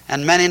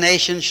 And many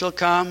nations shall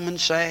come and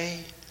say,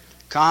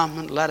 come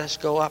and let us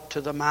go up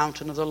to the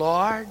mountain of the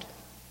Lord,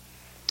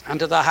 and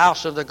to the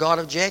house of the God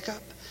of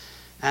Jacob,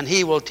 and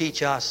he will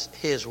teach us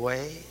his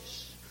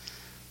ways,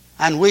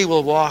 and we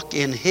will walk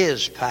in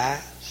his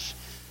paths.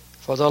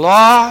 For the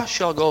law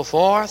shall go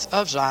forth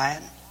of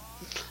Zion,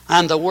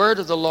 and the word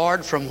of the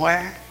Lord from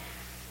where?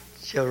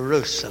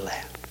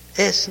 Jerusalem.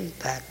 Isn't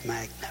that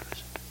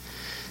magnificent?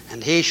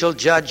 And he shall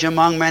judge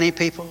among many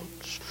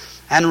peoples,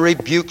 and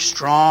rebuke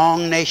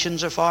strong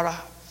nations afar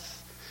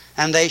off.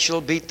 And they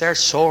shall beat their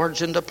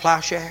swords into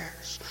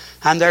plowshares,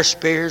 and their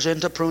spears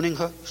into pruning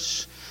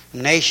hooks.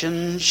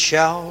 Nation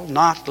shall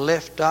not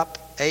lift up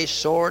a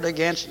sword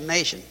against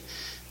nation,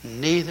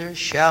 neither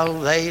shall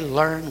they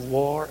learn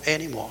war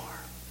anymore.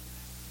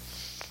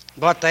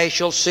 But they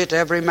shall sit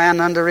every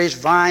man under his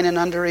vine and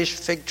under his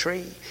fig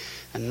tree,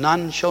 and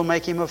none shall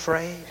make him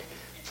afraid.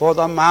 For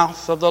the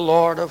mouth of the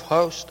Lord of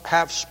hosts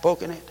hath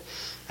spoken it.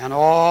 And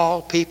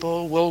all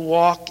people will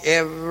walk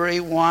every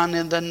one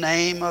in the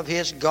name of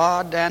his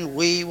God, and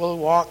we will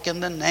walk in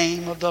the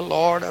name of the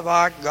Lord of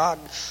our God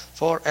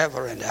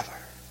forever and ever.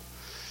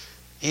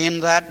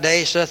 In that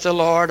day, saith the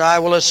Lord, I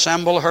will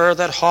assemble her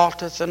that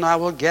halteth, and I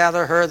will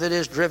gather her that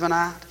is driven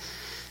out,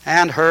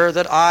 and her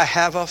that I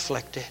have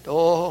afflicted.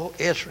 O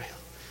Israel,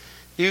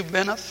 you've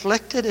been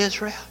afflicted,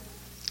 Israel.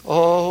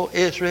 O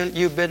Israel,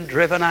 you've been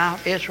driven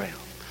out, Israel.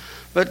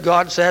 But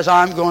God says,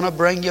 I'm going to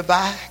bring you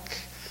back.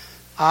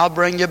 I'll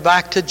bring you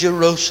back to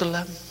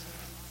Jerusalem.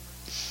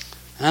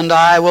 And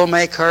I will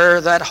make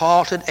her that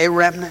halted a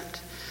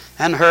remnant,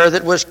 and her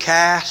that was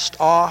cast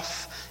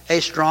off a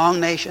strong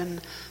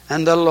nation.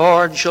 And the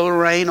Lord shall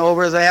reign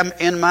over them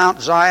in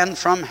Mount Zion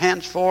from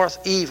henceforth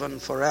even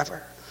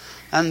forever.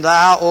 And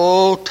thou,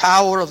 O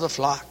tower of the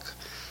flock,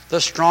 the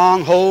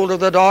stronghold of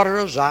the daughter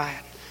of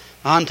Zion,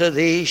 unto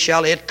thee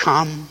shall it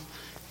come,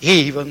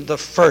 even the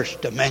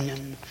first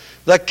dominion.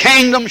 The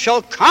kingdom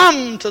shall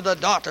come to the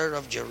daughter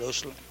of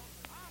Jerusalem.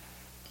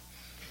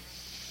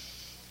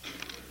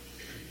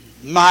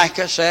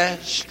 Micah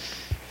says,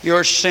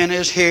 your sin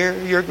is here.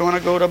 You're going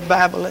to go to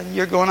Babylon.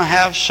 You're going to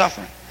have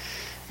suffering.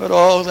 But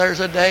oh, there's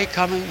a day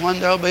coming when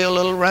there'll be a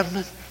little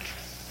remnant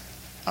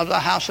of the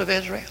house of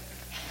Israel.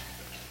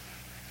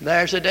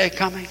 There's a day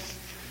coming,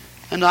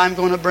 and I'm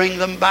going to bring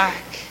them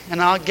back,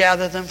 and I'll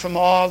gather them from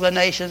all the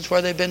nations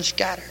where they've been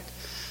scattered.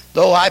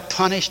 Though I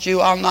punished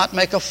you, I'll not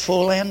make a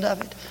full end of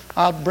it.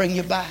 I'll bring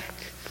you back.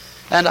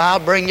 And I'll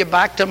bring you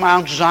back to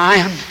Mount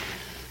Zion.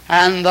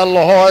 And the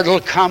Lord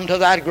will come to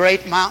that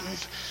great mountain.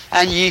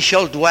 And ye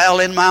shall dwell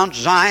in Mount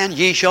Zion.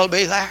 Ye shall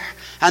be there.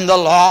 And the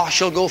law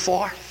shall go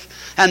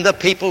forth. And the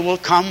people will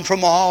come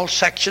from all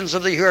sections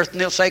of the earth.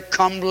 And they'll say,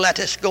 come, let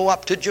us go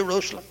up to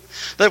Jerusalem,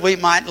 that we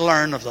might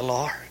learn of the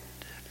Lord.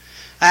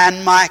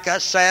 And Micah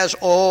says,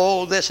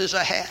 oh, this is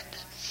ahead.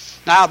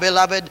 Now,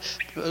 beloved,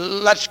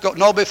 let's go.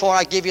 No, before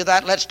I give you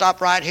that, let's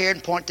stop right here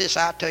and point this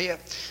out to you.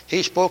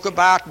 He spoke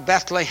about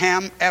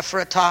Bethlehem,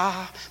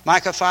 Ephratah,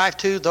 Micah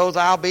 5:2, though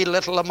thou be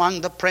little among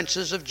the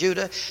princes of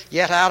Judah,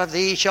 yet out of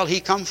thee shall he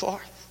come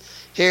forth.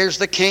 Here's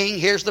the king,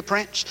 here's the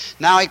prince.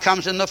 Now he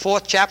comes in the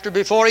 4th chapter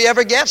before he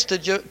ever gets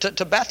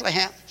to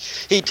Bethlehem.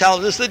 He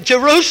tells us that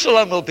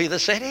Jerusalem will be the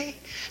city.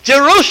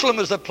 Jerusalem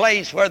is the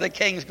place where the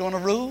king's going to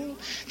rule.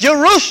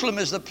 Jerusalem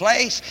is the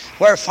place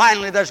where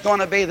finally there's going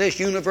to be this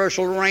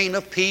universal reign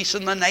of peace,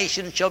 and the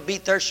nations shall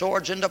beat their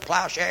swords into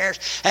plowshares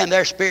and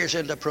their spears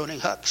into pruning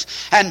hooks.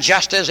 And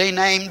just as he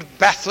named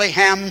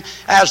Bethlehem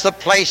as the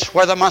place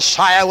where the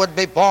Messiah would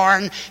be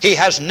born, he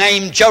has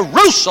named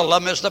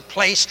Jerusalem as the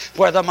place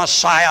where the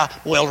Messiah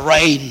will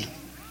reign.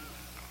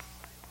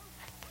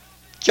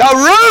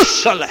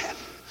 Jerusalem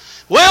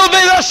will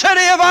be the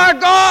city of our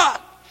God.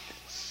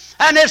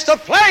 And it's the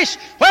place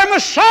where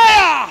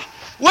Messiah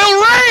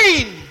will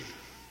reign.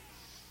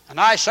 And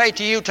I say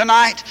to you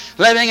tonight,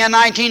 living in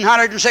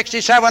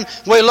 1967,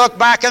 we look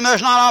back and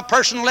there's not a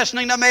person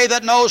listening to me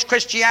that knows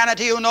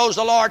Christianity, who knows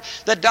the Lord,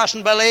 that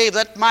doesn't believe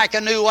that Micah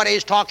knew what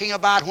he's talking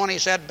about when he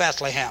said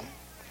Bethlehem.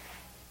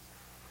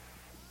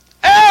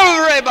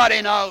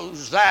 Everybody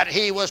knows that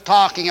he was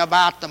talking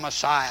about the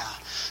Messiah.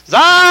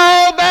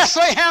 Thou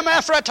Bethlehem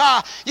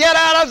Ephratah, yet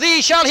out of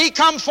thee shall he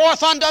come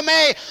forth unto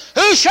me,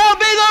 who shall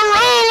be the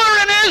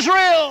ruler in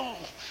Israel.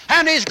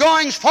 And his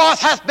goings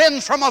forth hath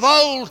been from of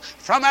old,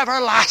 from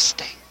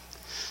everlasting.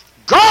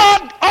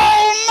 God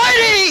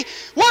Almighty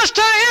was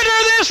to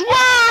enter this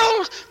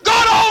world.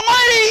 God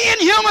Almighty in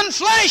human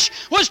flesh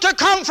was to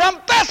come from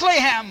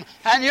Bethlehem.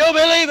 And you'll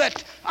believe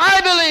it.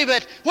 I believe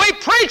it. We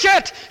preach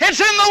it. It's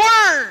in the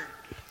Word.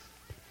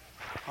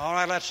 All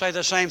right, let's say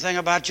the same thing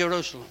about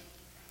Jerusalem.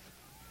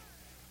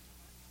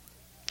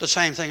 The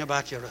same thing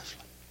about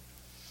Jerusalem.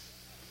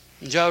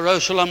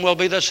 Jerusalem will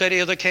be the city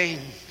of the King.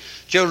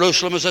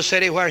 Jerusalem is a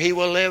city where he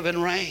will live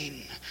and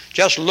reign.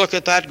 Just look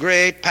at that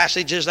great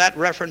passage as that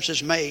reference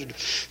is made.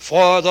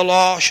 For the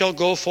law shall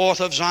go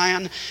forth of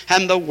Zion,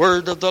 and the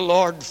word of the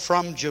Lord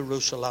from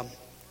Jerusalem.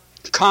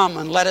 Come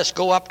and let us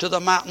go up to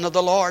the mountain of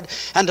the Lord,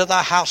 and to the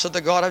house of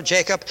the God of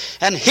Jacob,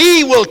 and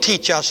he will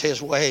teach us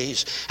his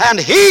ways, and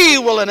he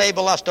will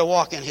enable us to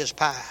walk in his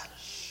paths.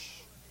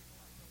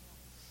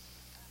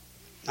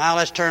 Now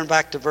let's turn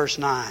back to verse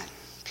 9.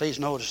 Please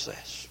notice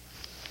this.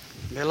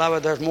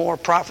 Beloved, there's more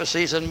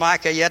prophecies in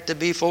Micah yet to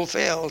be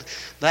fulfilled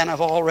than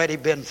have already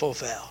been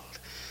fulfilled.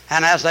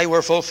 And as they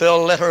were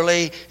fulfilled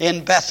literally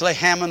in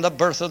Bethlehem and the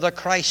birth of the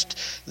Christ,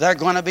 they're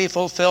going to be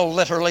fulfilled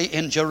literally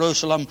in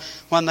Jerusalem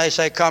when they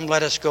say, come,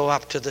 let us go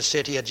up to the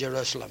city of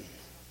Jerusalem.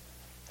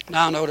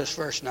 Now notice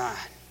verse 9.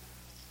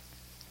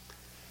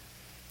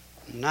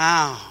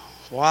 Now,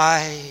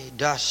 why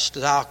dost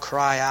thou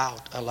cry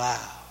out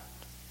aloud?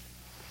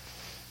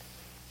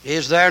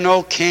 Is there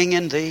no king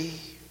in thee?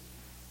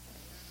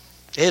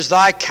 Is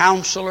thy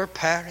counselor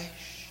perished?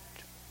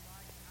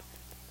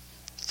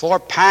 For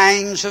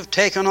pangs have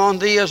taken on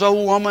thee as a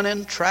woman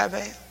in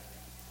travail.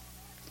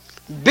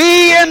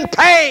 Be in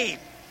pain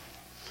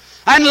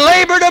and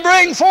labor to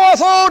bring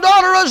forth, O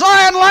daughter of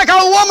Zion, like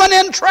a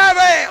woman in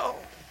travail.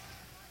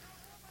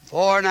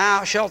 For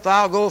now shalt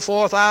thou go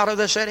forth out of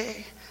the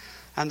city,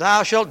 and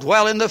thou shalt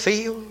dwell in the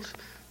field,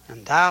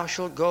 and thou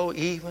shalt go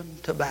even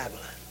to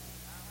Babylon.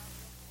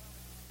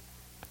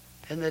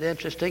 Isn't it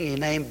interesting? He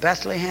named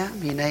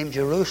Bethlehem, he named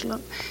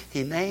Jerusalem,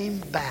 he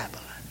named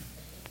Babylon.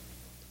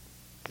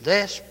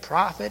 This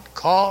prophet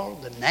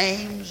called the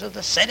names of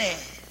the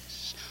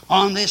cities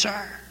on this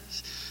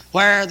earth,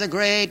 where the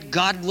great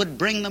God would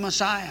bring the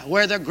Messiah,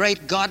 where the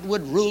great God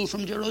would rule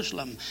from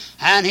Jerusalem.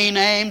 And he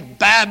named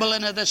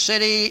Babylon as the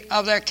city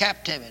of their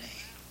captivity.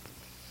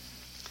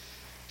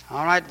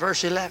 All right,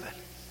 verse 11.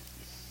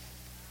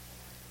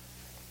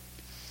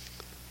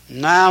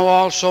 Now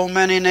also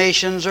many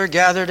nations are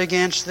gathered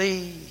against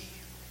thee,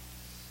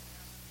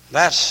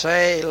 that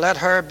say, let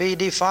her be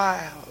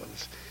defiled,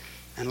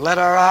 and let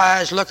our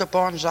eyes look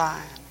upon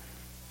Zion.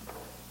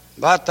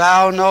 But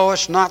thou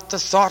knowest not the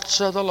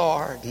thoughts of the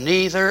Lord,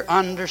 neither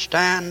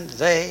understand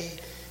they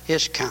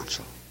his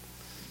counsel.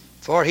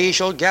 For he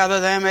shall gather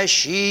them as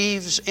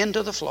sheaves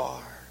into the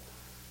floor.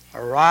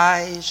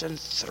 Arise and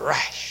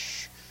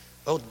thresh,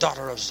 O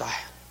daughter of Zion.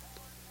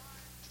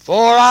 For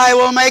I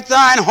will make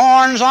thine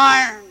horns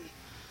iron,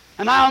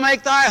 and I'll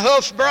make thy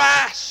hoofs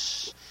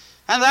brass,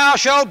 and thou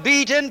shalt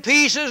beat in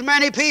pieces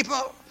many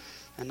people,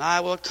 and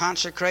I will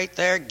consecrate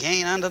their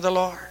gain unto the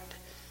Lord,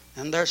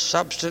 and their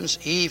substance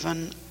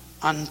even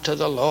unto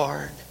the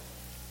Lord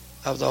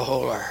of the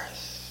whole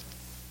earth.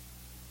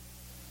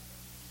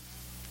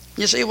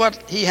 You see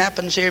what he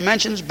happens here? He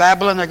mentions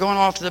Babylon. They're going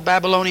off to the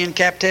Babylonian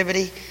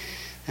captivity.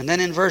 And then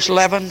in verse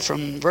 11,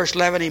 from verse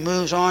 11 he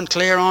moves on,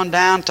 clear on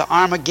down to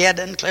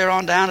Armageddon, clear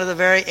on down to the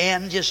very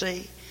end, you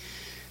see.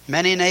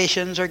 Many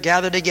nations are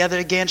gathered together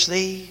against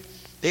thee.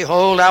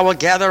 Behold, I will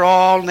gather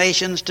all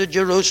nations to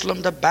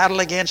Jerusalem to battle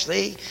against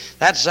thee.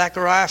 That's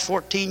Zechariah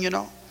 14, you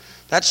know.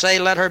 That say,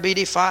 let her be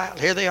defiled.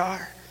 Here they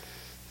are.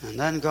 And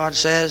then God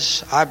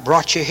says, I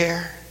brought you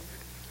here.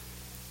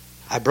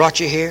 I brought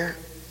you here.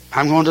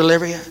 I'm going to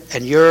deliver you.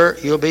 And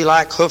you'll be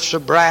like hoofs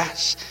of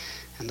brass.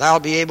 And thou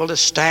be able to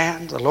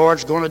stand. The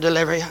Lord's going to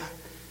deliver you.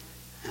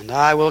 And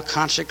I will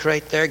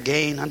consecrate their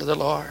gain unto the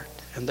Lord,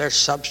 and their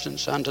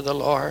substance unto the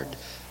Lord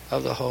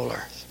of the whole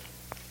earth.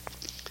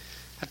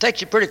 That takes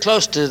you pretty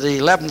close to the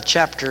 11th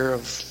chapter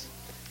of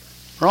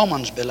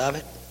Romans,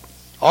 beloved.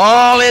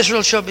 All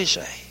Israel shall be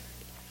saved.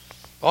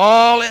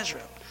 All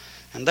Israel.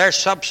 And their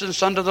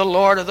substance unto the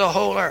Lord of the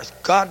whole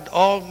earth. God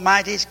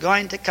Almighty is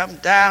going to come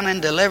down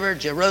and deliver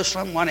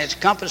Jerusalem when it's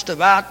compassed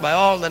about by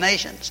all the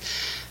nations.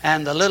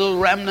 And the little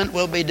remnant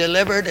will be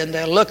delivered, and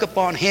they'll look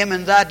upon him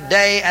in that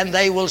day, and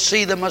they will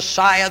see the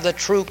Messiah, the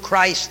true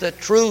Christ, the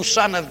true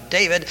Son of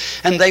David,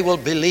 and they will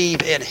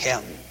believe in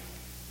him.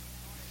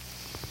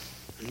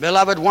 And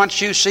beloved,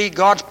 once you see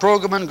God's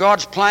program and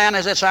God's plan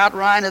as it's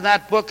outlined in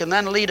that book, and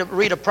then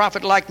read a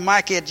prophet like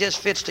Micah, it just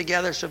fits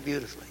together so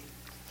beautifully.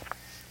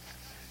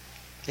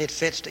 It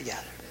fits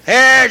together.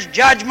 There's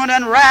judgment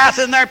and wrath,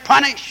 and they're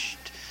punished.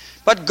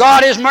 But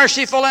God is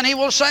merciful, and he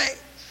will save.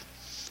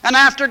 And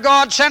after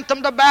God sent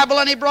them to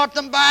Babylon, he brought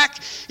them back.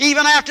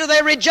 Even after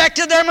they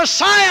rejected their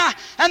Messiah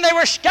and they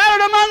were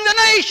scattered among the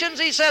nations,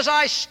 he says,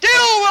 I still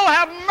will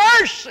have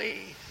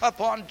mercy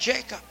upon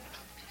Jacob.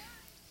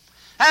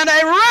 And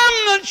a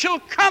remnant shall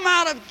come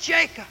out of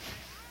Jacob.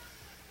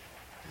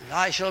 And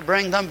I shall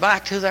bring them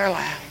back to their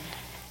land.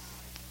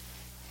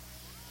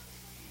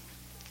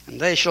 And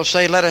they shall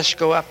say, let us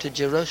go up to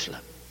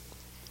Jerusalem,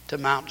 to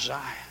Mount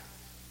Zion.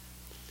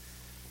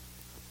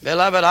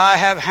 Beloved, I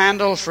have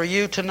handled for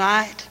you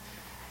tonight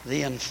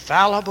the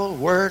infallible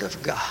Word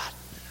of God.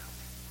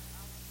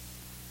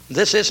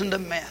 This isn't a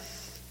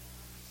myth.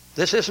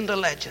 This isn't a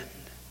legend.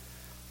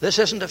 This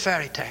isn't a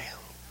fairy tale.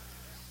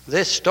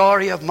 This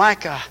story of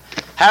Micah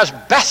has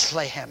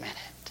Bethlehem in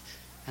it,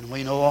 and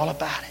we know all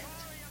about it.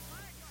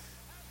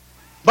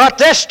 But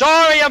this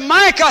story of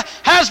Micah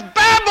has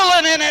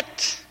Babylon in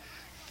it,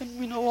 and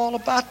we know all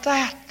about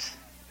that.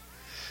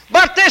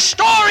 But this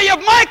story of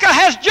Micah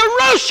has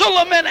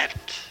Jerusalem in it.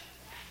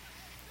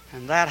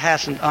 And that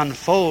hasn't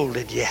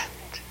unfolded yet,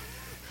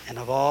 and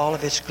of all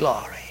of its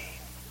glory.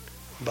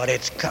 But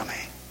it's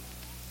coming.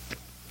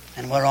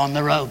 And we're on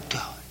the road to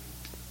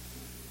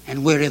it.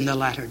 And we're in the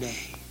latter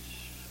days.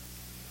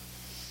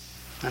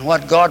 And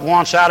what God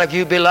wants out of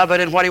you,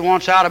 beloved, and what he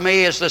wants out of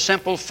me is the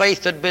simple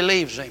faith that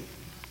believes him.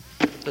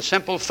 The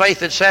simple faith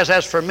that says,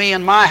 as for me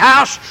and my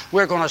house,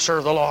 we're going to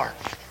serve the Lord.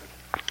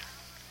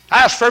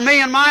 As for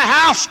me and my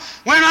house,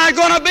 we're not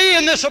going to be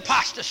in this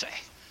apostasy.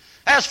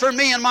 As for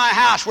me and my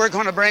house, we're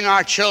going to bring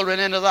our children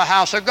into the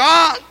house of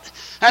God.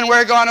 And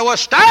we're going to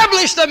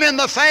establish them in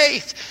the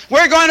faith.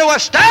 We're going to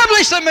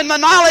establish them in the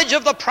knowledge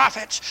of the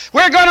prophets.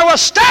 We're going to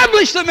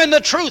establish them in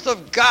the truth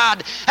of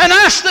God. And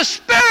ask the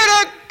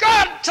Spirit of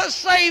God to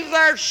save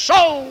their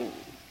souls.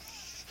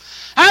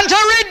 and to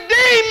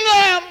redeem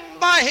them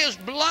by His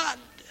blood,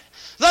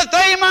 that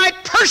they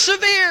might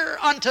persevere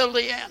until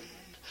the end,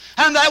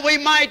 and that we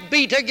might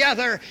be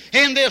together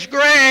in this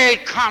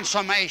great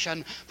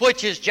consummation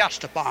which is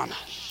just upon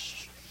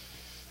us,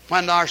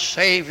 when our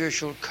Savior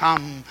shall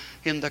come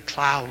in the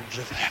clouds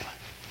of heaven.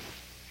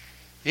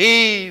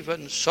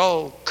 Even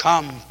so,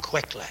 come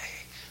quickly,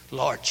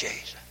 Lord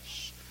Jesus.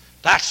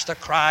 That's the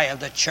cry of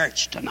the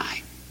church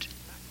tonight.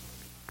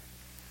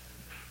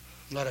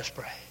 Let us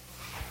pray.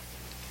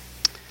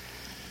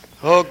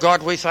 Oh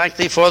God, we thank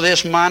Thee for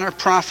this minor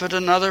prophet,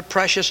 another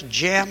precious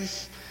gem,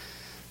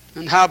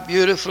 and how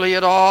beautifully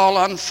it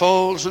all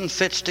unfolds and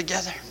fits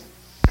together.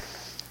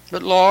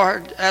 But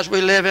Lord, as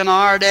we live in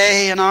our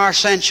day, in our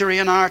century,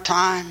 in our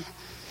time,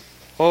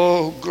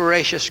 oh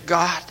gracious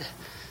God,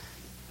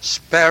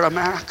 spare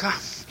America.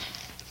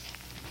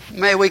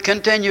 May we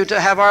continue to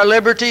have our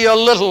liberty a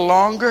little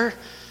longer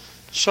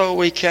so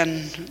we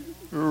can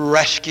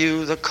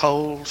rescue the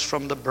coals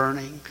from the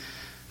burning,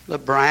 the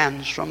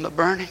brands from the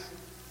burning.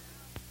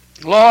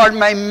 Lord,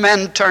 may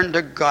men turn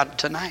to God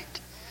tonight.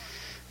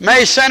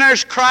 May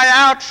sinners cry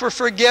out for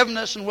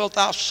forgiveness, and wilt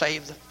Thou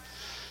save them.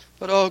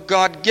 But, oh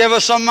God, give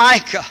us a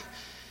Micah.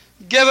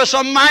 Give us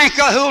a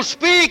Micah who'll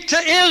speak to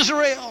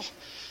Israel,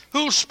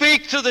 who'll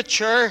speak to the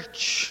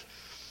church,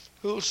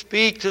 who'll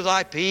speak to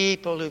Thy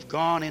people who've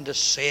gone into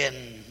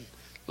sin.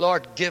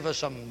 Lord, give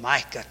us a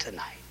Micah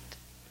tonight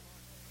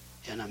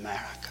in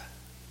America.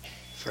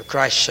 For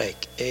Christ's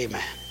sake,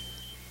 amen.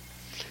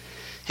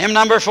 Hymn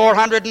number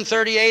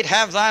 438,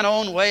 Have Thine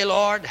Own Way,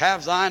 Lord,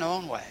 have Thine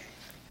Own way.